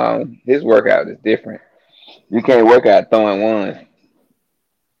 No, his workout is different. You can't work out throwing ones.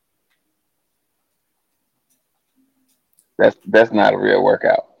 That's not a real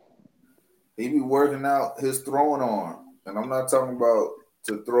workout. He be working out his throwing arm, and I'm not talking about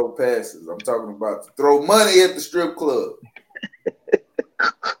to throw passes. I'm talking about to throw money at the strip club.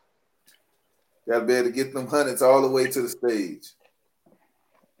 Gotta be able to get them hundreds all the way to the stage.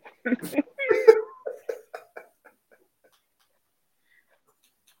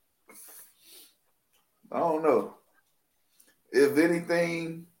 I don't know. If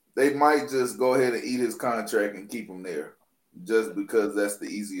anything, they might just go ahead and eat his contract and keep him there, just because that's the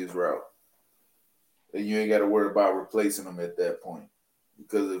easiest route. And you ain't got to worry about replacing him at that point.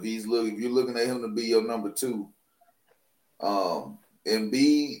 Because if you're looking at him to be your number 2,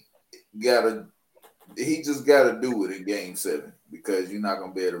 Embiid he just gotta do it in game 7 because you're not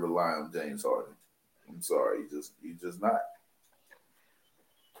gonna be able to rely on James Harden. I'm sorry, you just not.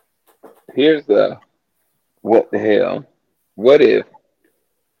 Here's what the hell? What if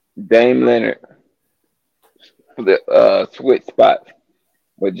Dame Leonard switch spots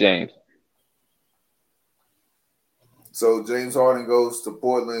with James? So James Harden goes to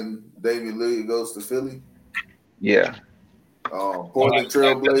Portland, Damian Lillard goes to Philly. Yeah. Portland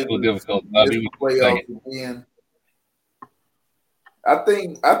Trailblazers playoffs again. I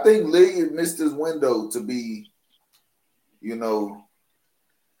think Lillard missed his window to be,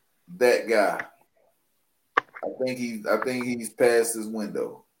 that guy. I think he's past his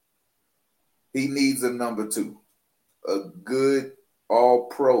window. He needs a number 2, a good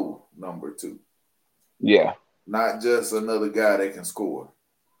all-pro number 2. Yeah. Not just another guy that can score.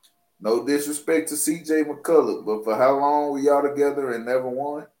 No disrespect to CJ McCullough, but for how long were y'all together and never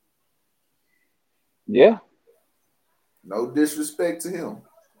won? Yeah. No disrespect to him,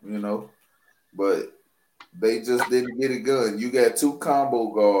 but they just didn't get it done. You got 2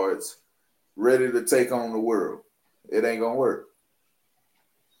 combo guards ready to take on the world. It ain't gonna work.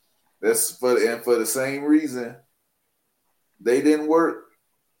 That's for the same reason they didn't work.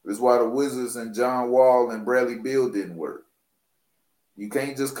 That's why the Wizards and John Wall and Bradley Beal didn't work. You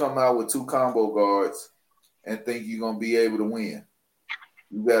can't just come out with 2 combo guards and think you're gonna be able to win.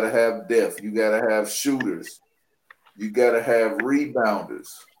 You gotta have depth. You gotta have shooters. You gotta have rebounders.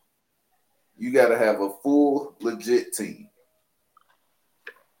 you got to have a full, legit team.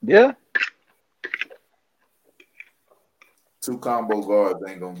 Yeah. 2 combo guards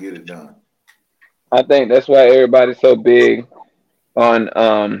ain't gonna get it done. I think that's why everybody's so big on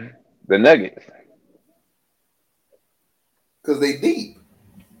the Nuggets. Because they deep.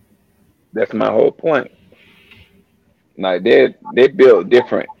 That's my whole point. Like they built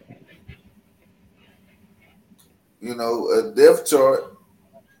different. You know, a depth chart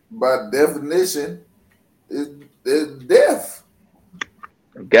by definition is depth.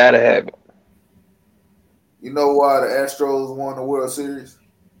 Gotta have it. You know why the Astros won the World Series?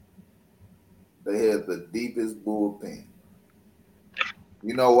 They had the deepest bullpen.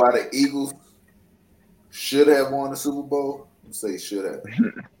 You know why the Eagles should have won the Super Bowl? I say should have.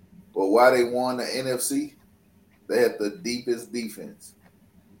 But why they won the NFC? They had the deepest defense.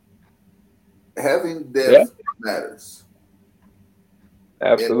 Having depth matters.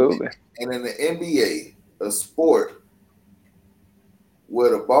 Absolutely. And in the NBA, a sport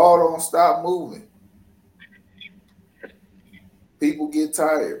where the ball don't stop moving, people get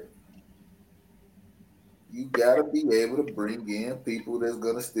tired. You got to be able to bring in people that's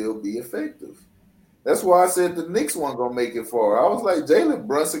going to still be effective. That's why I said the Knicks weren't going to make it far. I was like, Jalen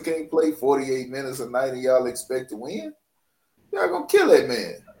Brunson can't play 48 minutes a night and y'all expect to win? Y'all going to kill that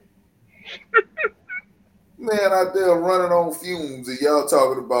man. Man out there running on fumes and y'all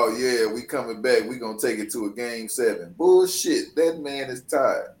talking about, yeah, we coming back. We going to take it to a game 7. Bullshit. That man is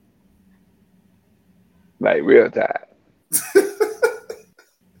tired. Like real tired.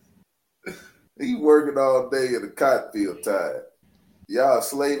 He working all day in the cotton field tired. Y'all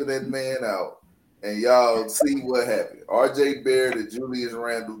slaving that man out, and y'all see what happened. R.J. Barrett and Julius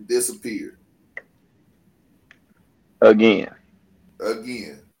Randle disappeared. Again.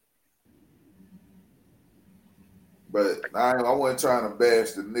 But I wasn't trying to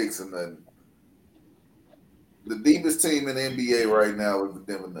bash the Knicks or nothing. The deepest team in the NBA right now is the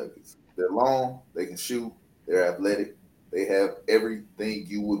Denver Nuggets. They're long, they can shoot, they're athletic. They have everything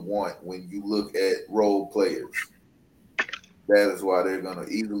you would want when you look at role players. That is why they're going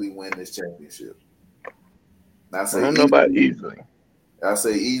to easily win this championship. I don't know about easily. I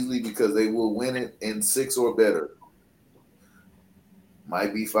say easily because they will win it in 6 or better.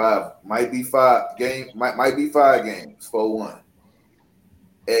 Might be 5 games, 4-1.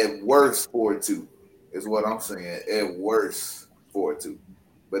 At worst 4-2 is what I'm saying. At worst 4-2.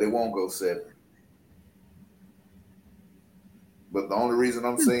 But it won't go 7. But the only reason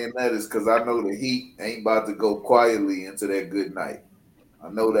I'm saying that is because I know the Heat ain't about to go quietly into that good night. I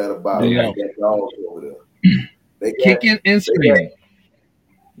know that about them. They got dogs over there. Kicking and screaming.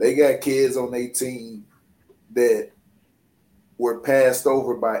 They got kids on their team that were passed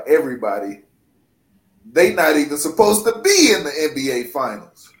over by everybody. They not even supposed to be in the NBA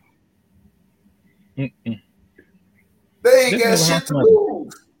Finals. Mm-mm. They ain't got shit to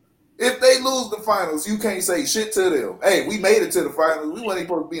lose. If they lose the finals, you can't say shit to them. Hey, we made it to the finals. We weren't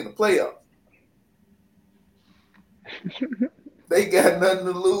supposed to be in the playoffs. They got nothing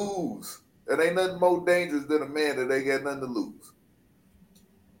to lose. It ain't nothing more dangerous than a man that they got nothing to lose.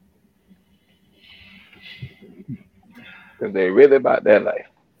 Because they really about that life.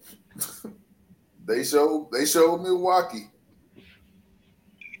 They showed Milwaukee.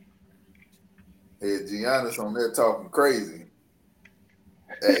 Had Giannis on there talking crazy.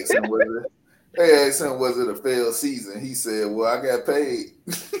 They asked him was it a failed season? He said, well, I got paid.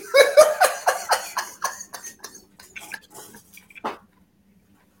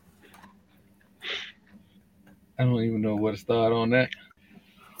 I don't even know where to start on that.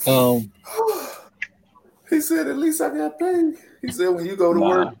 He said, at least I got paid. He said, when you go to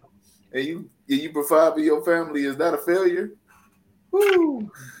work and you provide for your family, is that a failure? Woo.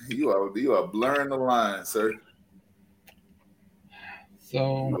 You are blurring the line, sir.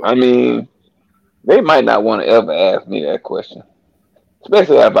 So I mean, they might not want to ever ask me that question.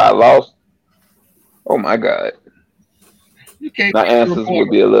 Especially if I lost. Oh my God. you can't My answers would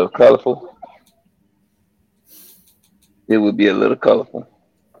be a little colorful. It would be a little colorful.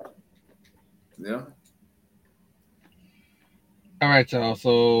 Yeah. All right, y'all.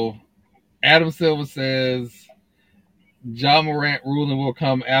 So Adam Silver says Ja Morant ruling will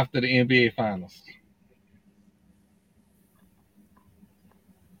come after the NBA Finals.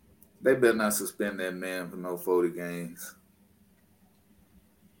 They better not suspend that man for no 40 games.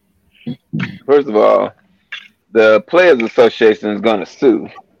 First of all, the Players Association is going to sue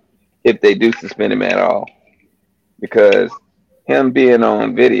if they do suspend him at all. Because him being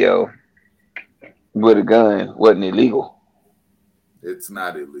on video with a gun wasn't illegal. It's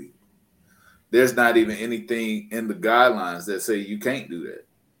not illegal. There's not even anything in the guidelines that say you can't do that.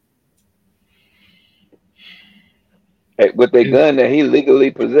 with a gun that he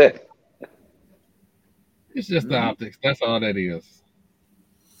legally possessed. It's just the optics. That's all that is.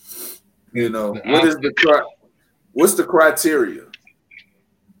 You know, what's the criteria?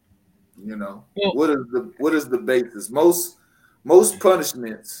 You know, well, what is the basis? Most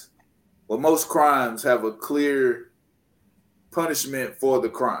punishments or most crimes have a clear punishment for the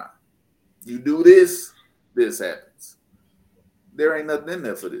crime. You do this, this happens. There ain't nothing in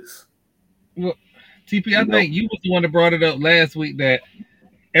there for this. Well, TP, I think you was the one that brought it up last week that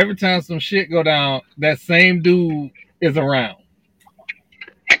every time some shit go down, that same dude is around.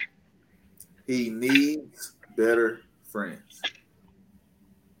 He needs better friends.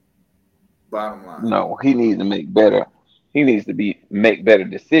 Bottom line. No, he needs to make better. He needs to make better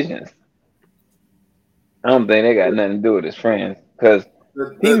decisions. I don't think they got nothing to do with his friends because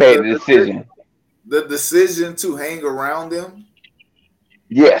he made a decision. The decision to hang around them.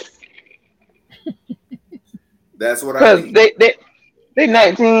 Yes. That's what I mean. They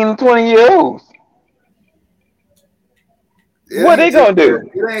 19, 20-year-olds. What they gonna do?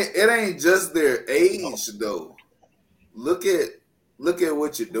 It ain't just their age though. Look at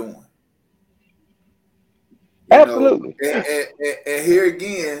what you're doing. You Absolutely. know, and here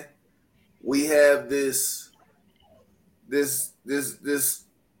again, we have this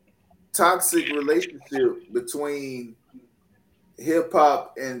toxic relationship between hip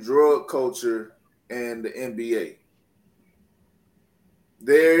hop and drug culture and the NBA.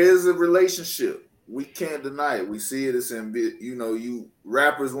 There is a relationship. We can't deny it. We see it as you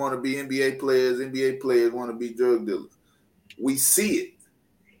rappers want to be NBA players want to be drug dealers. We see it.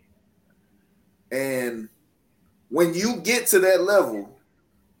 And when you get to that level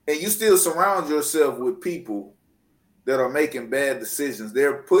and you still surround yourself with people that are making bad decisions,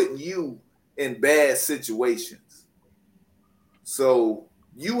 they're putting you in bad situations. So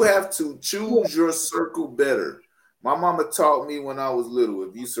you have to choose your circle better. My mama taught me when I was little,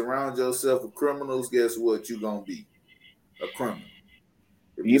 if you surround yourself with criminals, guess what? You're going to be a criminal.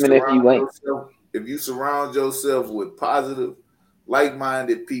 If you surround yourself with positive,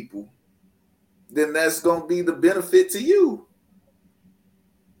 like-minded people, then that's going to be the benefit to you.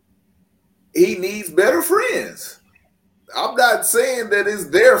 He needs better friends. I'm not saying that it's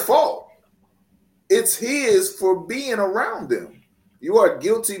their fault. It's his for being around them. You are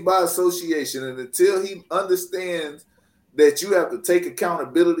guilty by association, and until he understands that you have to take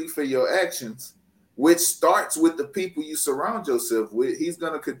accountability for your actions, which starts with the people you surround yourself with, he's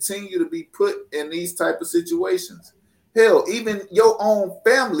going to continue to be put in these type of situations. Hell, even your own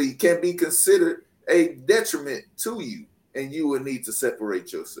family can be considered a detriment to you, and you would need to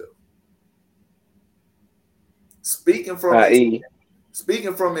separate yourself. Speaking from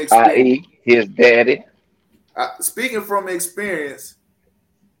experience, i.e. his daddy. Speaking from experience,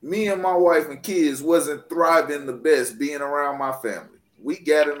 me and my wife and kids wasn't thriving the best being around my family. We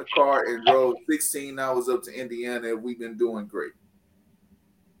got in the car and drove 16 hours up to Indiana, and we've been doing great.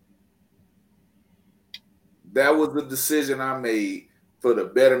 That was the decision I made for the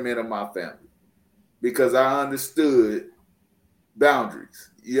betterment of my family because I understood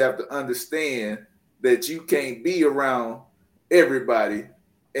boundaries. You have to understand that you can't be around everybody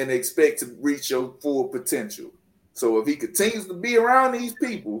and expect to reach your full potential. So if he continues to be around these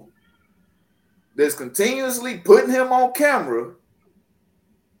people that's continuously putting him on camera,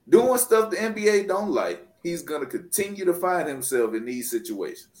 doing stuff the NBA don't like, he's going to continue to find himself in these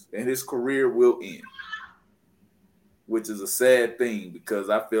situations, and his career will end, which is a sad thing because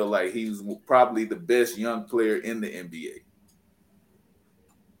I feel like he's probably the best young player in the NBA.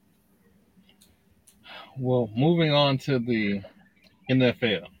 Well, moving on to the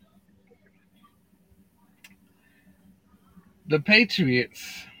NFL. The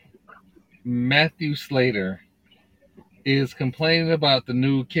Patriots, Matthew Slater, is complaining about the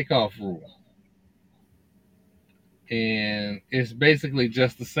new kickoff rule. And it's basically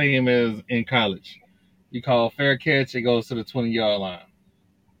just the same as in college. You call fair catch, it goes to the 20-yard line.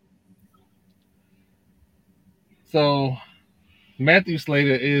 So Matthew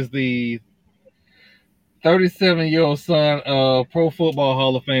Slater is the 37-year-old son of Pro Football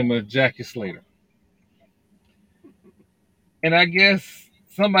Hall of Famer Jackie Slater. And I guess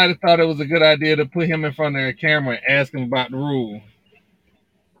somebody thought it was a good idea to put him in front of the camera and ask him about the rule.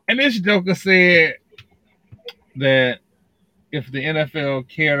 And this joker said that if the NFL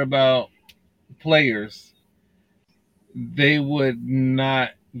cared about players, they would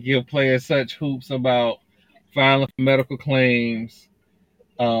not give players such hoops about filing for medical claims,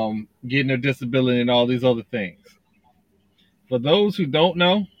 getting a disability, and all these other things. For those who don't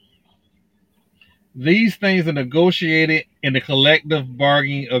know, these things are negotiated in the collective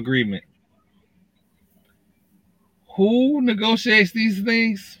bargaining agreement. Who negotiates these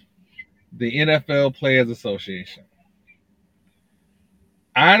things? The NFL Players Association.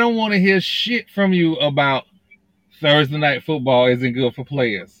 I don't want to hear shit from you about Thursday night football isn't good for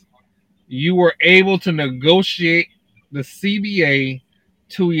players. You were able to negotiate the CBA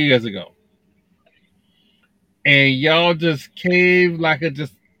 2 years ago. And y'all just caved like I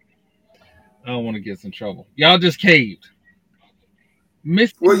don't want to get in trouble. Y'all just caved.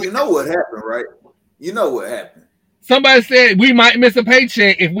 Well, you know what happened, right? You know what happened. Somebody said we might miss a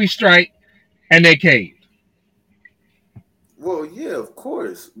paycheck if we strike, and they caved. Well, yeah, of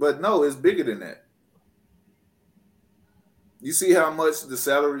course. But no, it's bigger than that. You see how much the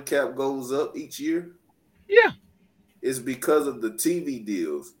salary cap goes up each year? Yeah. It's because of the TV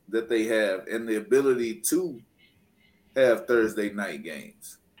deals that they have and the ability to have Thursday night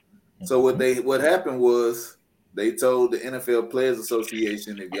games. So what happened was they told the NFL Players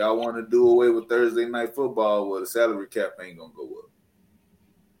Association, if y'all want to do away with Thursday night football, well, the salary cap ain't gonna go up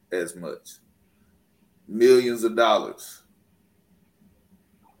as much. Millions of dollars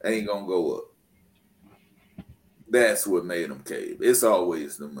ain't gonna go up. That's what made them cave. It's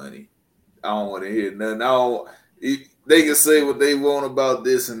always the money. I don't want to hear nothing. They can say what they want about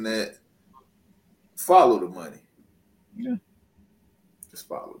this and that. Follow the money. Yeah. Just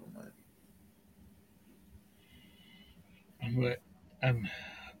follow the money. But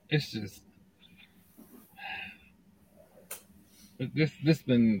it's just this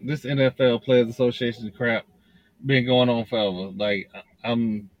NFL Players Association crap been going on forever. Like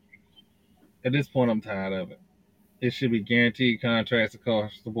I'm at this point, I'm tired of it. It should be guaranteed contracts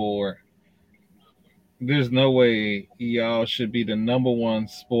across the board. There's no way y'all should be the number one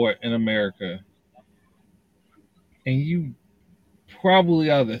sport in America, and you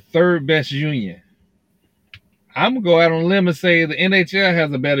probably are the third best union. I'm gonna go out on a limb and say the NHL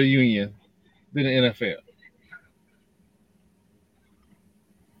has a better union than the NFL.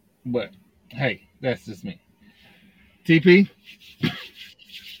 But hey, that's just me. TP.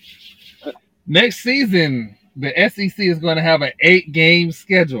 Next season, the SEC is going to have an 8-game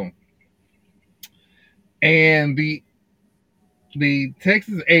schedule, and the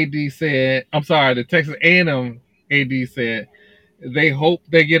Texas AD said, I'm sorry, the Texas A&M AD said they hope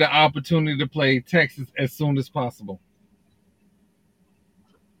they get an opportunity to play Texas as soon as possible.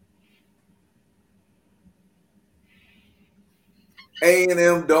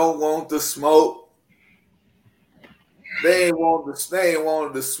 A&M don't want the smoke. They ain't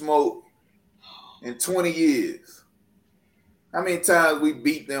wanted the smoke in 20 years. How many times we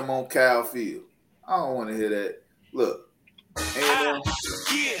beat them on Kyle Field? I don't want to hear that. Look, A&M,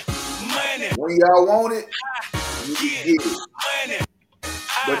 when y'all want it, you can get it.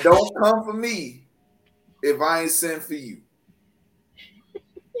 But don't come for me if I ain't sent for you.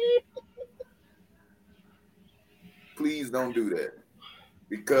 Please don't do that.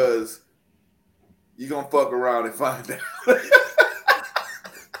 Because you're going to fuck around and find out.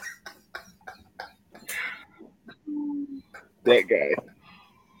 That guy.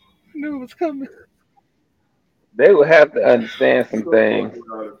 I knew it was coming. They would have to understand some things.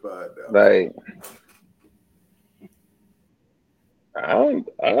 Like I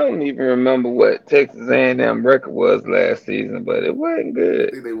don't even remember what Texas A&M record was last season, but it wasn't good.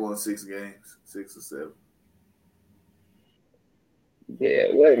 I think they won 6 games, 6 or 7. Yeah,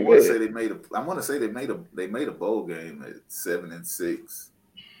 it wasn't good. I want to say they made a bowl game at 7-6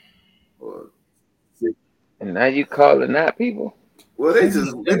 or 6. And now you calling out people? Well, they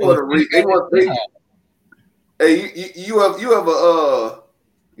want to read. Hey, you have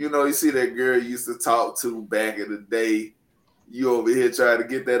you see that girl you used to talk to back in the day. You over here trying to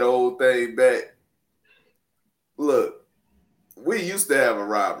get that old thing back. Look, we used to have a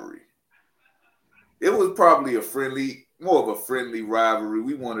rivalry. It was probably more of a friendly rivalry.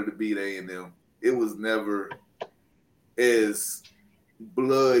 We wanted to beat A&M. It was never as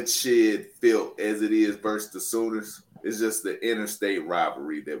bloodshed felt as it is versus the Sooners. It's just the interstate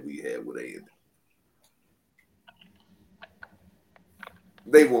rivalry that we had with A&M.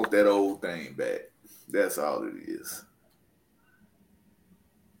 They want that old thing back. That's all it is.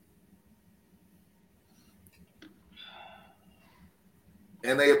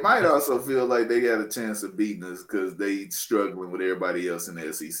 And they might also feel like they got a chance of beating us because they struggling with everybody else in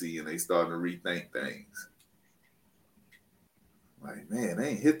the SEC and they starting to rethink things. Like, man, they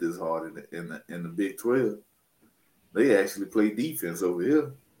ain't hit this hard in the Big 12. They actually play defense over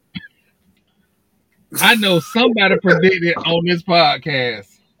here. I know somebody predicted on this podcast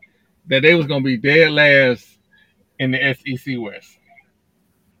that they was going to be dead last in the SEC West.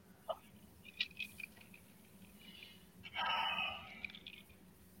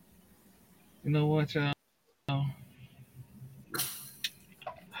 You know what, y'all?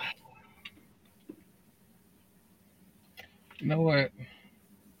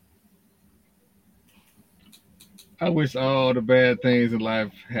 I wish all the bad things in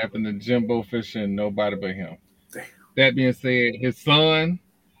life happened to Jimbo Fisher and nobody but him. Damn. That being said,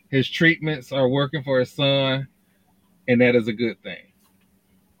 his treatments are working for his son, and that is a good thing.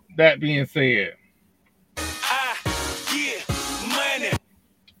 That being said,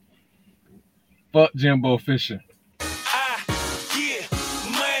 fuck Jimbo Fisher.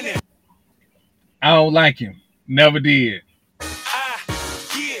 I don't like him. Never did.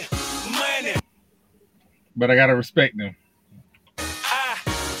 But I gotta respect him.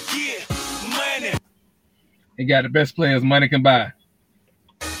 He got the best players money can buy.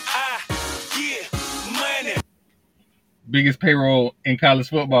 Biggest payroll in college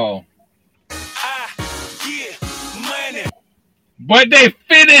football. But they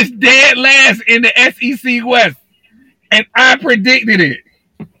finished dead last in the SEC West. And I predicted it.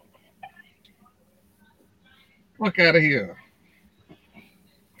 Fuck out of here.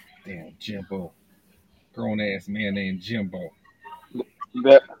 Damn Jimbo. Grown ass man named Jimbo.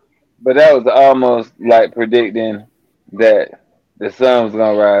 But that was almost like predicting that the sun was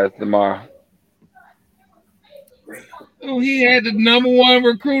gonna rise tomorrow. Oh, he had the number one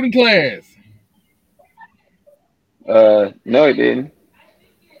recruiting class. No, he didn't.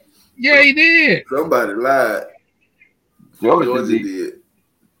 Yeah, he did. Somebody lied. Georgia did.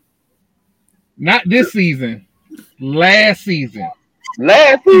 Not this season. Last season.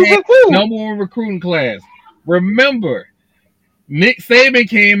 Last season too. Number one recruiting class. Remember, Nick Saban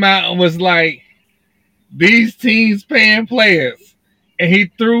came out and was like, these teams paying players. And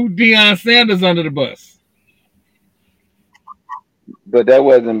he threw Deion Sanders under the bus. But that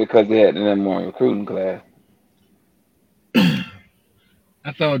wasn't because they had the number one recruiting class.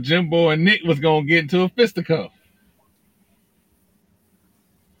 I thought Jimbo and Nick was going to get into a fisticuff.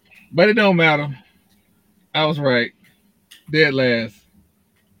 But it don't matter. I was right. Dead last.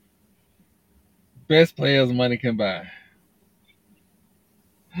 Best players money can buy.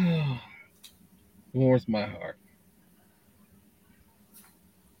 Warms my heart.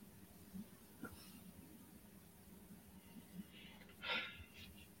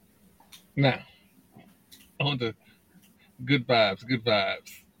 Now, on to good vibes, good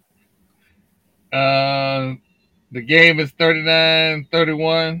vibes. The game is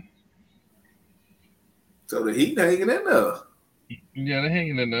 39-31. So the Heat hanging in there. Yeah, they're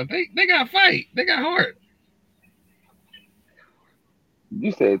hanging in there. They got fight. They got heart.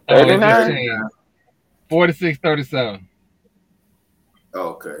 You said 39? 46-37.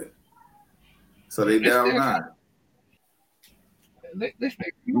 Okay. So they down 9.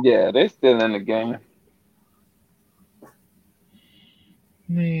 Yeah, they're still in the game.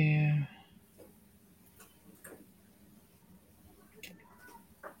 Man.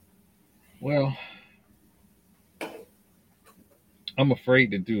 Well, I'm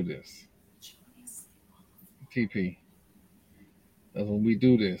afraid to do this. TP. Because when we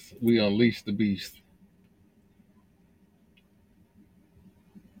do this, we unleash the beast.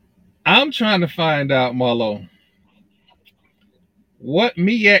 I'm trying to find out, Marlo, what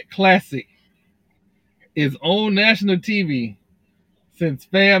MEAC Classic is on national TV since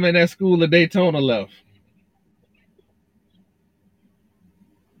Fam and that school of Daytona left.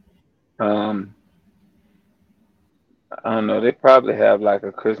 I don't know. They probably have like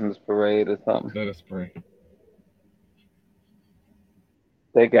a Christmas parade or something. Let us pray.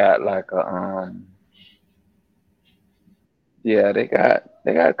 They got like a yeah, they got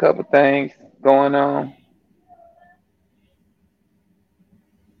a couple things going on.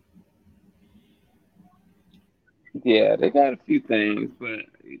 Yeah, they got a few things, but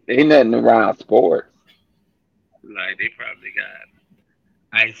ain't nothing around sports. Like they probably got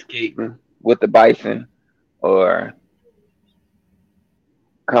ice skating with the bison or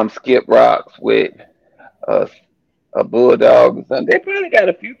come skip rocks with a bulldog or something. They probably got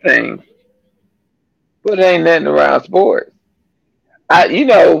a few things, but it ain't nothing around sports.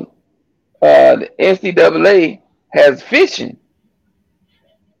 The NCAA has fishing,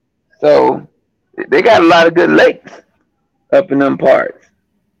 so they got a lot of good lakes up in them parts.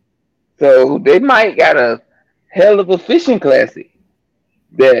 So they might got a hell of a fishing classic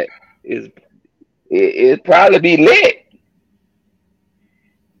that it probably be lit,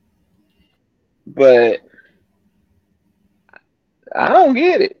 but I don't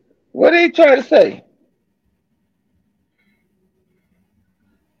get it. What they try to say?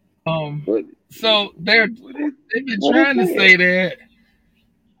 So they've been trying to say that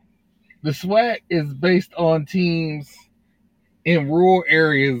the SWAC is based on teams in rural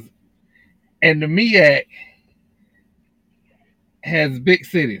areas, and the MEAC has big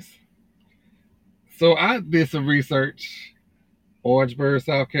cities. So I did some research. Orangeburg,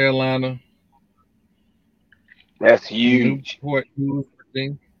 South Carolina. That's huge. Newport News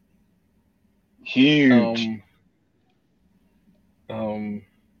thing. Huge. Um,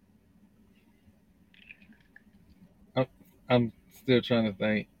 I'm still trying to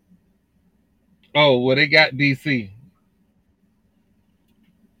think. Oh, well, they got DC.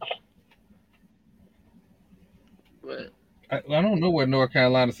 But I don't know where North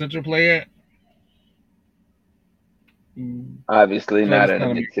Carolina Central play at. Obviously So I not just in a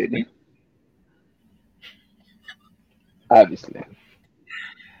kind of big city. Obviously.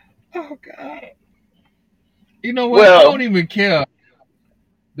 oh God. You know what? I Well, don't even care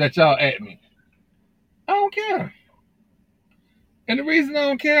that y'all at me. I don't care. And the reason I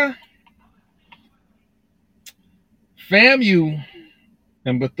don't care, FAMU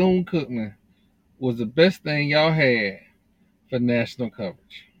and Bethune-Cookman was the best thing y'all had for national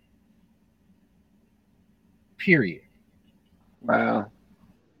coverage. Period. wow.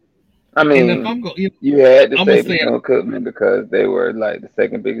 I And if mean, I'm going, you had to I'm gonna say say, Bethune-Cookman because they were like the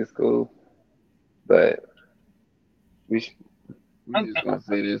second biggest school, but we I'm, just gonna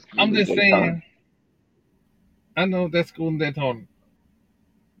say this school I'm in just Daytona. saying. I know that's school in Daytona.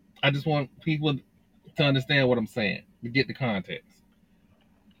 I just want people to understand what I'm saying, to get the context.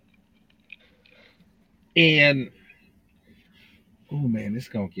 And oh man, this is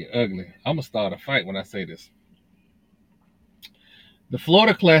gonna get ugly. I'm gonna start a fight when I say this. The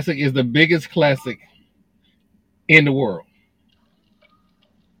Florida Classic is the biggest classic in the world.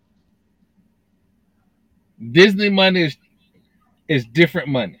 Disney money is different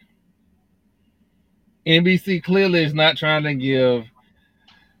money. NBC clearly is not trying to give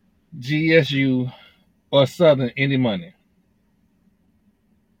GSU or Southern any money.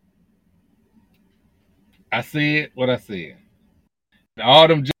 I said what I said. All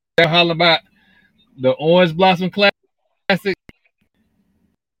them holler about the Orange Blossom Classic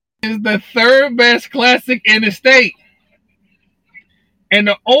is the third best classic in the state. And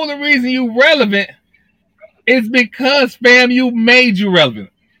the only reason you relevant is because FAMU made you relevant.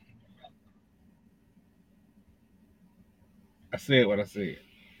 I said what I said.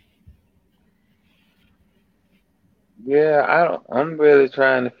 Yeah, I'm really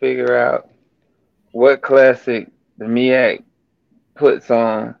trying to figure out what classic the MEAC puts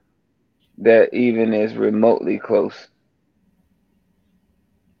on that even is remotely close.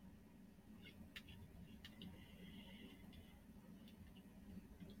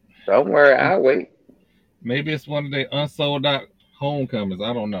 Don't worry, I'll wait. Maybe it's one of the unsold out homecomings.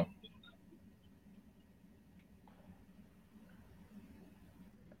 I don't know.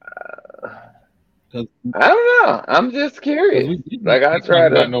 Because I don't know. I'm just curious. we Like I ain't try talking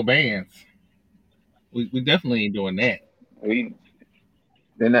about to. no bands. We definitely ain't doing that. We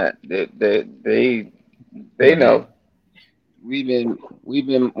they're not. They Yeah. know. we've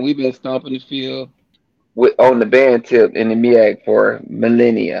been stomping the field. On the band tip in the MEAC for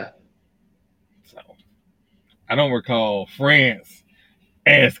millennia. So I don't recall France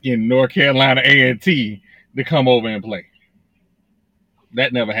asking North Carolina A&T to come over and play.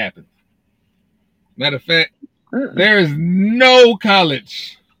 That never happened. Matter of fact, Mm-mm. there is no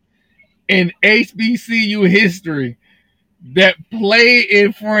college in HBCU history that played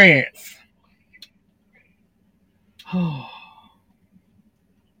in France.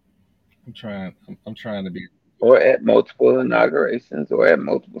 I'm trying. I'm trying to be. Or at multiple inaugurations, or at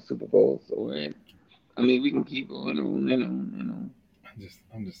multiple Super Bowls. Or I mean, we can keep going on and on and on.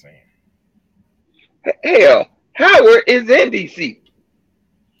 I'm just saying. Hell, Howard is in DC.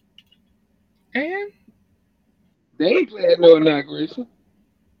 And They ain't playing no inauguration.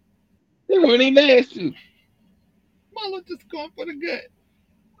 They weren't even asked to. Muller just going for the gut.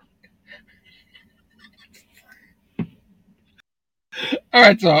 All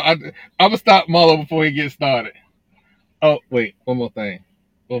right, y'all. I'm gonna stop Muller before he gets started. Oh wait, one more thing.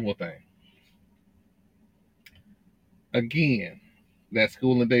 One more thing. Again, that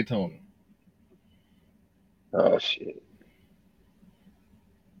school in Daytona. Oh shit.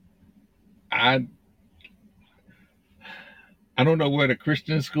 I I don't know where the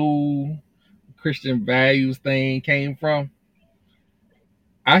Christian school, Christian values thing came from.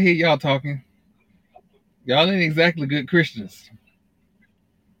 I hear y'all talking. Y'all ain't exactly good Christians.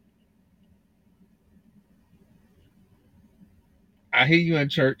 I hear you in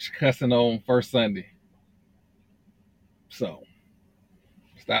church cussing on first Sunday. So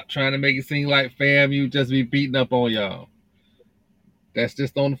stop trying to make it seem like FAMU just be beating up on y'all. That's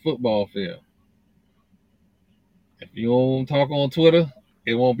just on the football field. If you don't talk on Twitter,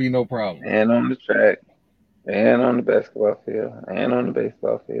 it won't be no problem. And on the track, and on the basketball field, and on the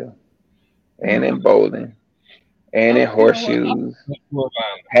baseball field, and in bowling, and in You know what? horseshoes,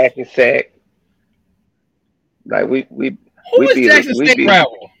 I'm hacky sack. Like Who is Jackson we State beat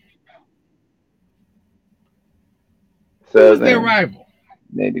rival? Who is their Southern, rival?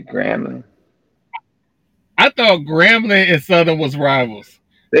 maybe Grambling. I thought Grambling and Southern was rivals.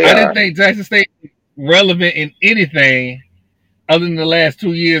 They I didn't are. think Jackson State was relevant in anything other than the last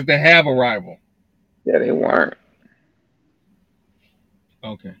 2 years to have a rival. Yeah, they weren't.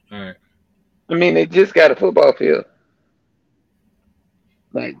 Okay, all right. I mean, they just got a football field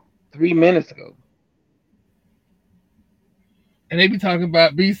like 3 minutes ago. And they be talking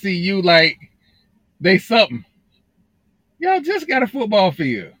about BCU like they something. Y'all just got a football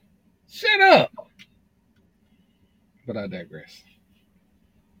field. Shut up. But I digress.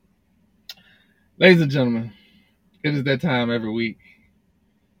 Ladies and gentlemen, it is that time every week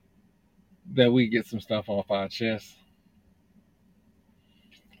that we get some stuff off our chest.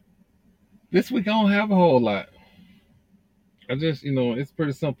 This week I don't have a whole lot. I just, it's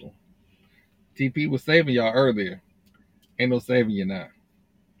pretty simple. TP was saving y'all earlier. Ain't no saving you now.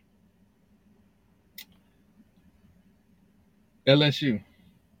 LSU.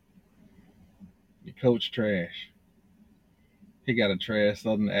 Your coach trash. He got a trash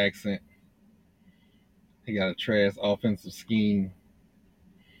southern accent. He got a trash offensive scheme.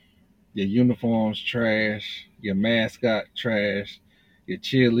 Your uniforms trash. Your mascot trash. Your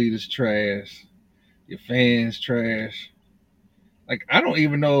cheerleaders trash. Your fans trash. Like, I don't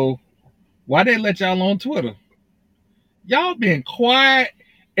even know why they let y'all on Twitter. Y'all been quiet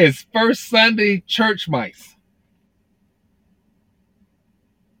as first Sunday church mice.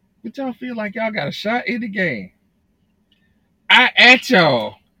 But y'all feel like y'all got a shot in the game. I at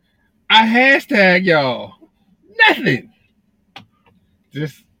y'all. I hashtag y'all. Nothing.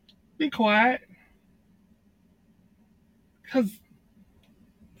 Just be quiet. Because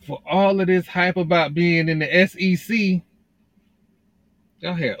for all of this hype about being in the SEC,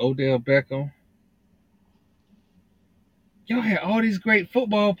 y'all had Odell Beckham. Y'all had all these great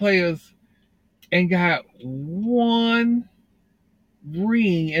football players and got one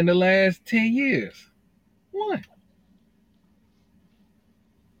ring in the last 10 years. One.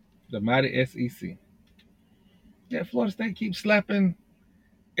 The mighty SEC. Yeah, Florida State keeps slapping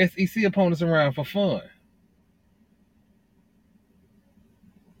SEC opponents around for fun.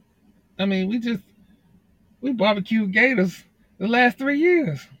 I mean, we barbecued Gators the last 3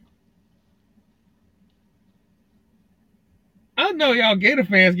 years. I know y'all Gator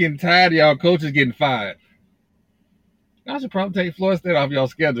fans getting tired of y'all coaches getting fired. I should probably take Florida State off y'all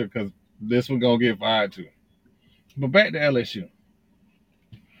schedule because this one gonna get fired too. But back to LSU.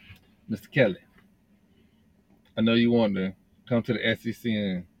 Mr. Kelly, I know you want to come to the SEC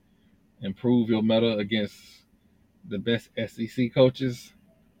and improve your mettle against the best SEC coaches.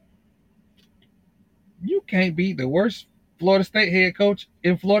 You can't beat the worst Florida State head coach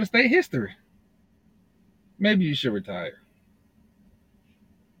in Florida State history. Maybe you should retire.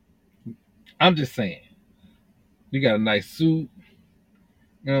 I'm just saying. You got a nice suit.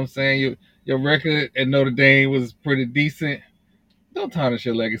 You know what I'm saying? Your record at Notre Dame was pretty decent. Don't tarnish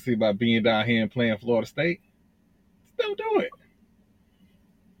your legacy by being down here and playing Florida State. Just don't do it.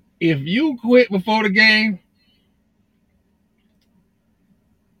 If you quit before the game,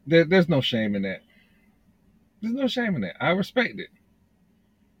 there's no shame in that. There's no shame in that. I respect it.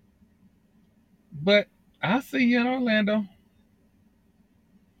 But I'll see you in Orlando.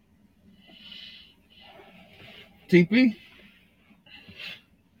 TP?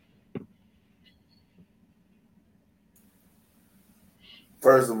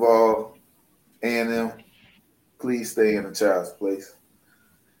 First of all, A&M, please stay in the child's place.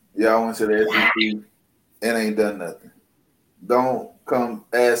 Y'all went to the SEC and ain't done nothing. Don't come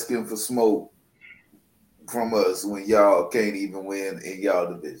asking for smoke from us when y'all can't even win in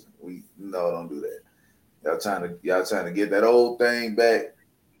y'all division. Don't do that. Y'all trying to get that old thing back.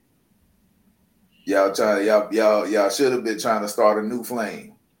 Y'all should have been trying to start a new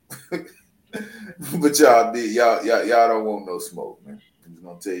flame. But y'all did. Y'all don't want no smoke, man. I'm just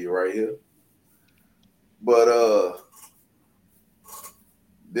gonna tell you right here. But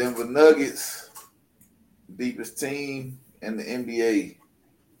Denver Nuggets, deepest team in the NBA.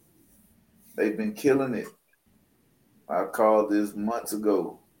 They've been killing it. I called this months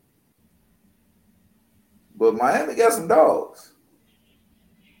ago. But Miami got some dogs.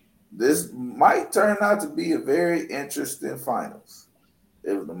 This might turn out to be a very interesting finals.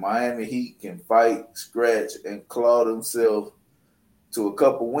 If the Miami Heat can fight, scratch, and claw themselves to a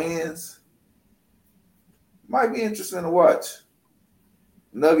couple wins, might be interesting to watch.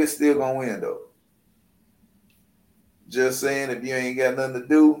 Nuggets still gonna win though. Just saying, if you ain't got nothing to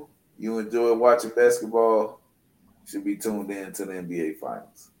do, you enjoy watching basketball, you should be tuned in to the NBA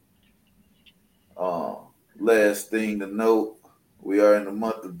finals. Last thing to note, we are in the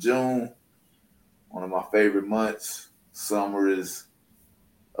month of June, one of my favorite months. Summer is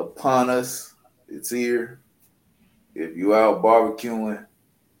upon us. It's here. If you out barbecuing,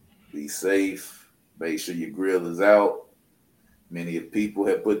 be safe. Make sure your grill is out. Many people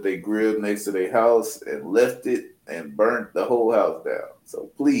have put their grill next to their house and left it and burnt the whole house down. So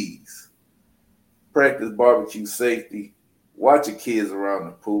please practice barbecue safety. Watch your kids around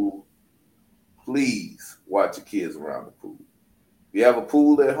the pool. Please watch your kids around the pool. If you have a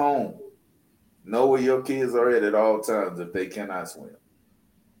pool at home, know where your kids are at all times if they cannot swim.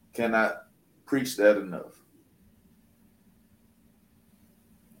 Cannot preach that enough.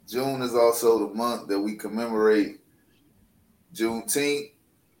 June is also the month that we commemorate Juneteenth,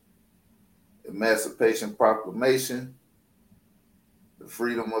 Emancipation Proclamation, the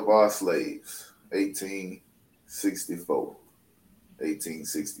freedom of our slaves, 1864,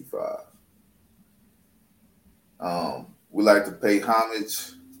 1865. We like to pay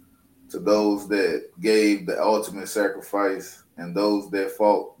homage to those that gave the ultimate sacrifice and those that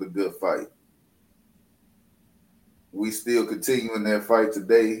fought the good fight. We still continue in that fight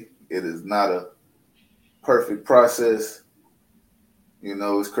today. It is not a perfect process. You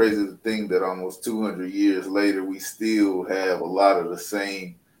know, it's crazy to think that almost 200 years later, we still have a lot of the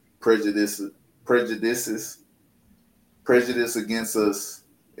same prejudice against us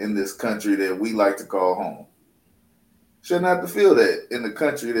in this country that we like to call home. Shouldn't have to feel that in the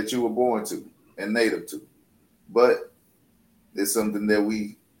country that you were born to and native to. But it's something that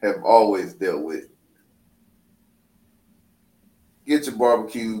we have always dealt with. Get your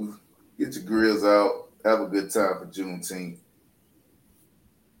barbecue, get your grills out, have a good time for Juneteenth.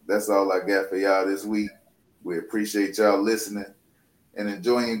 That's all I got for y'all this week. We appreciate y'all listening and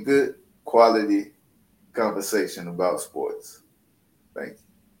enjoying good quality conversation about sports. Thank you.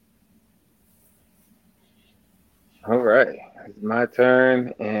 All right, it's my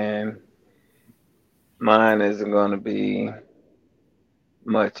turn, and mine isn't going to be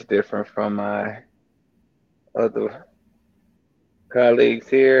much different from my other colleagues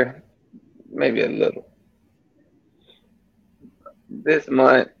here, maybe a little. This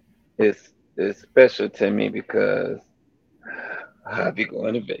month is special to me because I'll be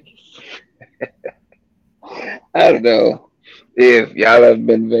going to Vegas. I don't know if y'all have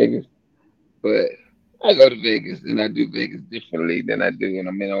been to Vegas, but I go to Vegas and I do Vegas differently than I do when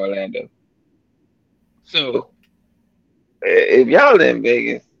I'm in Orlando. So if y'all in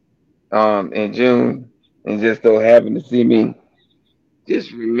Vegas in June and just so happen to see me,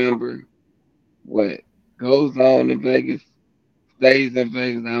 just remember what goes on in Vegas stays in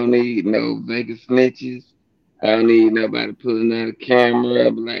Vegas. I don't need no Vegas snitches. I don't need nobody pulling out a camera.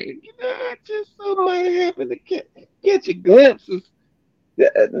 I'm like, just somebody happen to get your glimpses.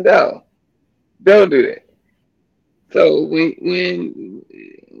 No, don't do that. So when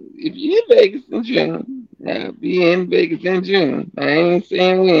if you're in Vegas in June, I'll be in Vegas in June. I ain't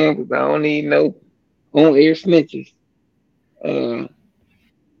saying when because I don't need no on air snitches. Uh,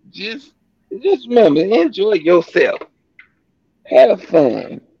 just just remember, enjoy yourself. Have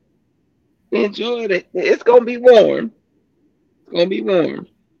fun. Enjoy it. It's gonna be warm. It's gonna be warm,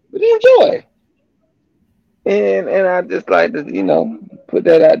 but enjoy. And I just like to put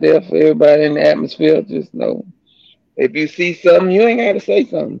that out there for everybody in the atmosphere. Just know if you see something, you ain't got to say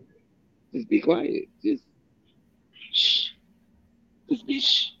something. Just be quiet. Just shh. Just be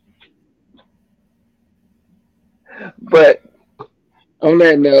shh. But on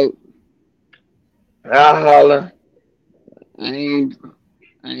that note, I'll holler. I ain't.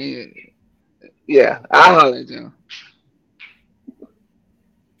 I ain't. Yeah, I'll holler at y'all.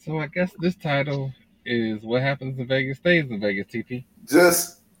 So I guess this title is "What Happens in Vegas Stays in Vegas." TP.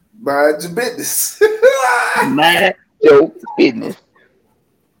 Just mind your business. Mind your business.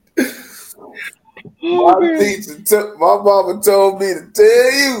 My mama told me to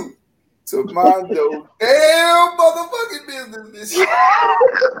tell you to mind your damn motherfucking business.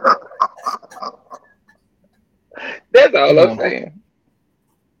 That's all I'm saying.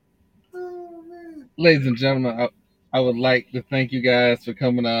 Ladies and gentlemen, I would like to thank you guys for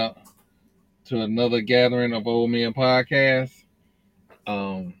coming out to another gathering of Old Men Podcast.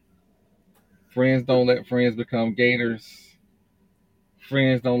 Friends don't let friends become gators.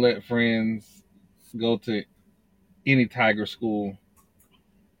 Friends don't let friends go to any Tiger school.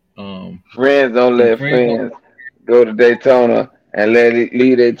 Friends don't let friends go to Daytona and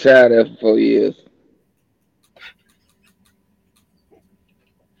leave their child there for 4 years.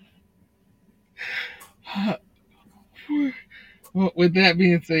 Well, with that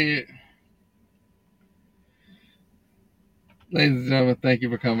being said, ladies and gentlemen, thank you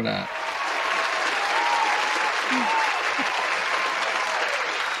for coming out.